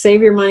Month.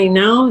 Save your money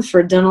now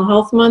for Dental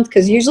Health Month,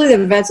 because usually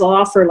the vets will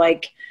offer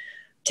like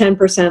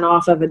 10%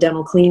 off of a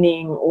dental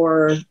cleaning,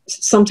 or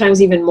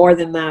sometimes even more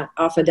than that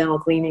off a dental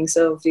cleaning.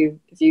 So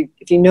if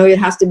you know it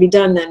has to be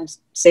done, then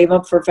save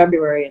up for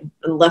February,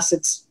 unless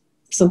it's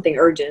something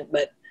urgent.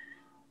 But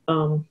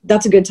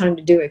that's a good time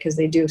to do it because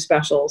they do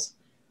specials.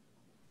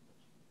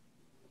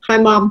 Hi,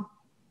 Mom.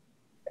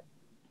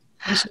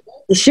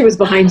 She was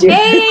behind you.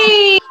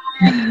 Hey.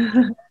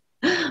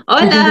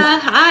 Hola.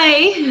 Hi.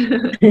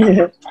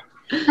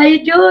 How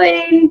you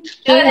doing?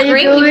 Doing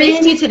great. We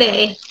missed you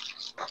today.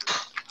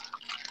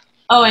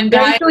 Oh, and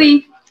guys,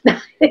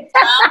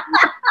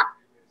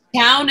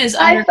 town is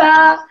Hi,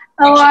 Pa.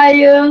 How are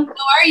you?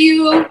 How are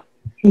you?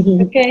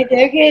 Okay,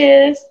 there he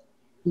is.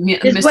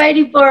 Just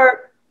waiting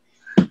for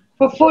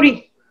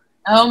 40.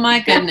 Oh my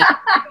goodness.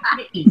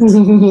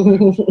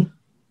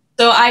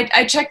 So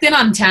I checked in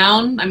on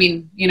town. I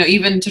mean,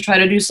 even to try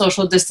to do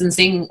social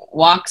distancing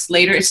walks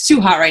later. It's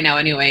too hot right now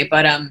anyway,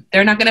 but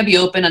they're not going to be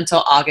open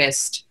until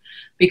August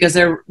because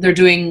they're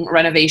doing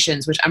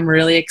renovations, which I'm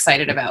really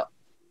excited about.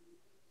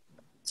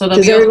 So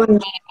does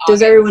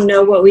everyone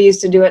know what we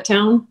used to do at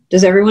town?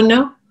 Does everyone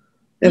know?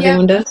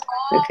 Everyone does?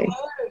 Okay.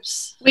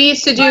 We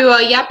used to do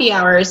yappy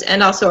hours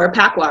and also our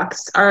pack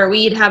walks.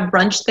 We'd have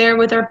brunch there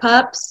with our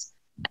pups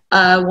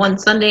one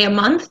Sunday a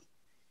month.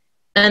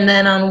 And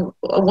then on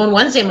one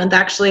Wednesday a month,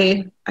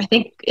 actually, I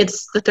think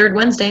it's the third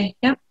Wednesday.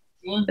 Yep.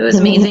 It was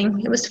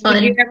amazing. It was fun.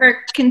 Did you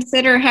ever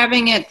consider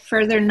having it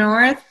further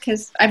north?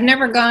 Because I've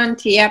never gone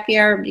to Yappy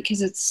Hour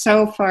because it's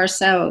so far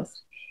south.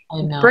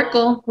 I know.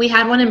 Brickell. We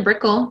had one in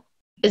Brickell.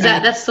 Is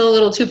that's still a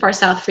little too far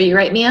south for you,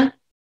 right, Mia?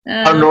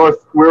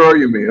 North. Where are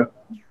you, Mia?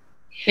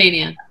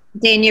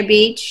 Dania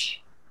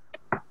Beach.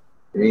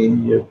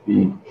 Dania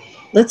Beach.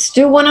 Let's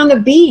do one on the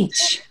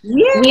beach.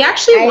 Yeah. We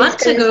actually want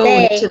to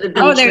go to the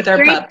beach with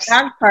our pups.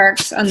 Dog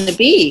parks on the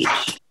beach.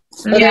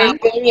 Well, there's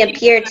Dania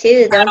Pier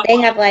too. Don't they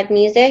have live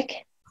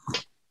music?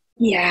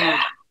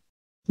 Yeah.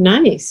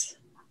 Nice.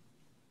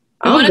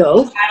 I'll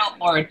go.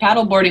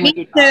 Paddleboarding. I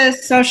need to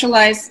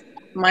socialize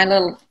my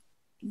little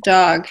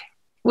dog.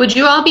 Would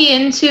you all be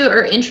into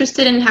or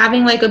interested in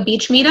having like a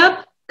beach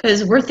meetup?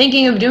 Because we're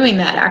thinking of doing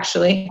that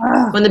actually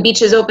when the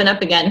beaches open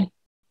up again.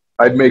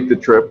 I'd make the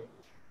trip.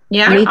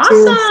 Yeah,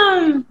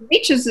 awesome.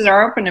 Beaches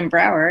are open in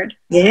Broward.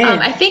 Yeah.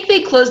 I think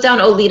they closed down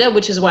Olita,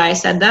 which is why I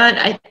said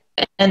that.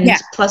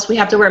 Plus we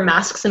have to wear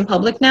masks in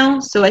public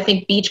now, so I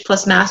think beach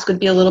plus mask would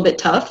be a little bit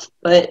tough.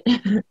 But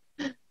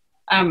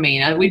I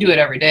mean, we do it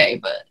every day,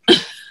 but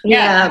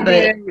yeah, but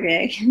every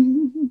day.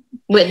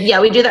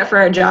 we do that for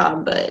our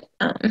job, but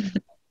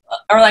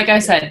or like I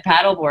said,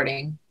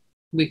 paddleboarding.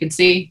 We can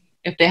see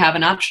if they have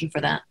an option for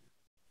that.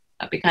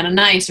 That'd be kind of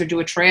nice, or do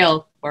a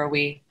trail where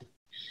we,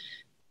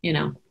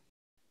 So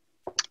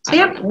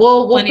yeah,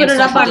 we'll put it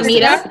up on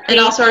Meetup and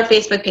also our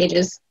Facebook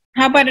pages.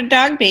 How about a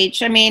dog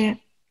beach? I mean,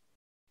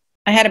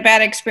 I had a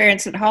bad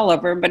experience at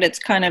Hollover, but it's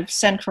kind of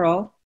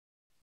central.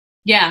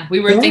 Yeah,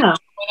 we were thinking one of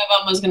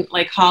them was going to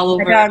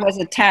Hollover. My dog was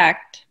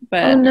attacked,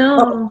 but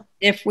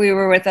if we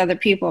were with other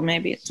people,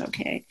 maybe it's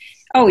okay.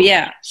 Oh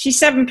yeah, she's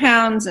 7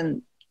 pounds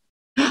and.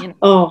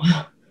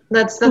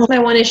 That's my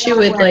one issue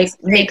with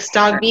mixed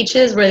dog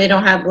beaches where they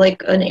don't have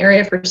an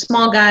area for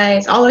small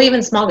guys. Although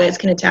even small guys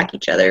can attack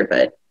each other,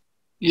 but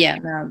yeah,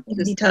 no,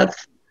 it'd be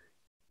tough.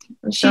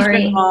 She's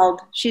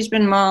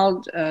been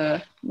mauled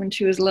when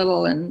she was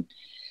little and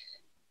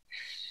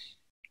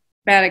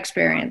bad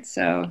experience.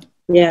 So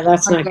yeah,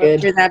 that's not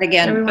good. Do that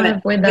again.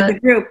 But with the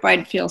group,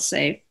 I'd feel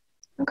safe.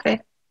 Okay.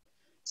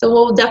 So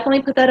we'll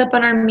definitely put that up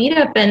on our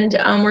meetup,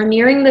 and we're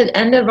nearing the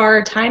end of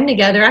our time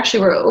together.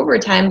 Actually, we're over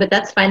time, but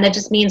that's fine. That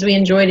just means we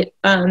enjoyed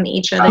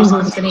each other's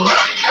company.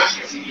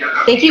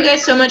 Thank you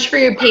guys so much for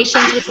your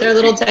patience with our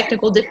little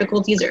technical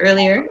difficulties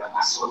earlier.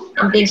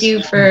 And thank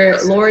you for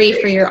Lori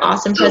for your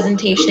awesome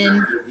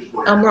presentation.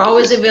 We're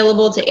always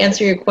available to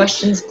answer your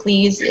questions,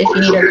 please, if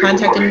you need our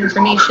contact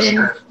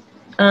information.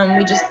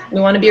 We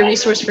want to be a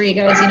resource for you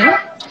guys,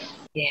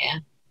 Yeah.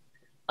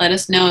 Let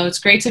us know. It's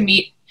great to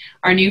meet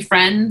our new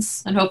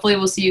friends, and hopefully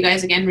we'll see you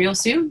guys again real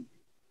soon.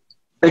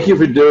 Thank you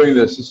for doing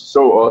this. It's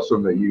so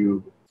awesome that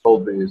you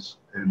hold these,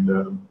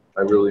 and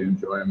I really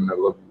enjoy them, and I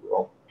love you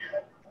all.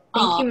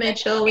 Thank you,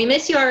 Mitchell. We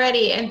miss you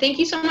already, and thank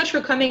you so much for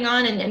coming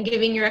on and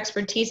giving your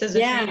expertise as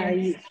a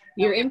trainer.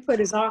 Your input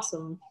is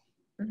awesome.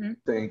 Mm-hmm.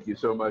 Thank you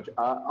so much.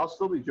 I'll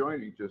still be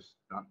joining, just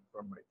not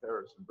from my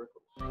terrace in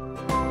Brickell.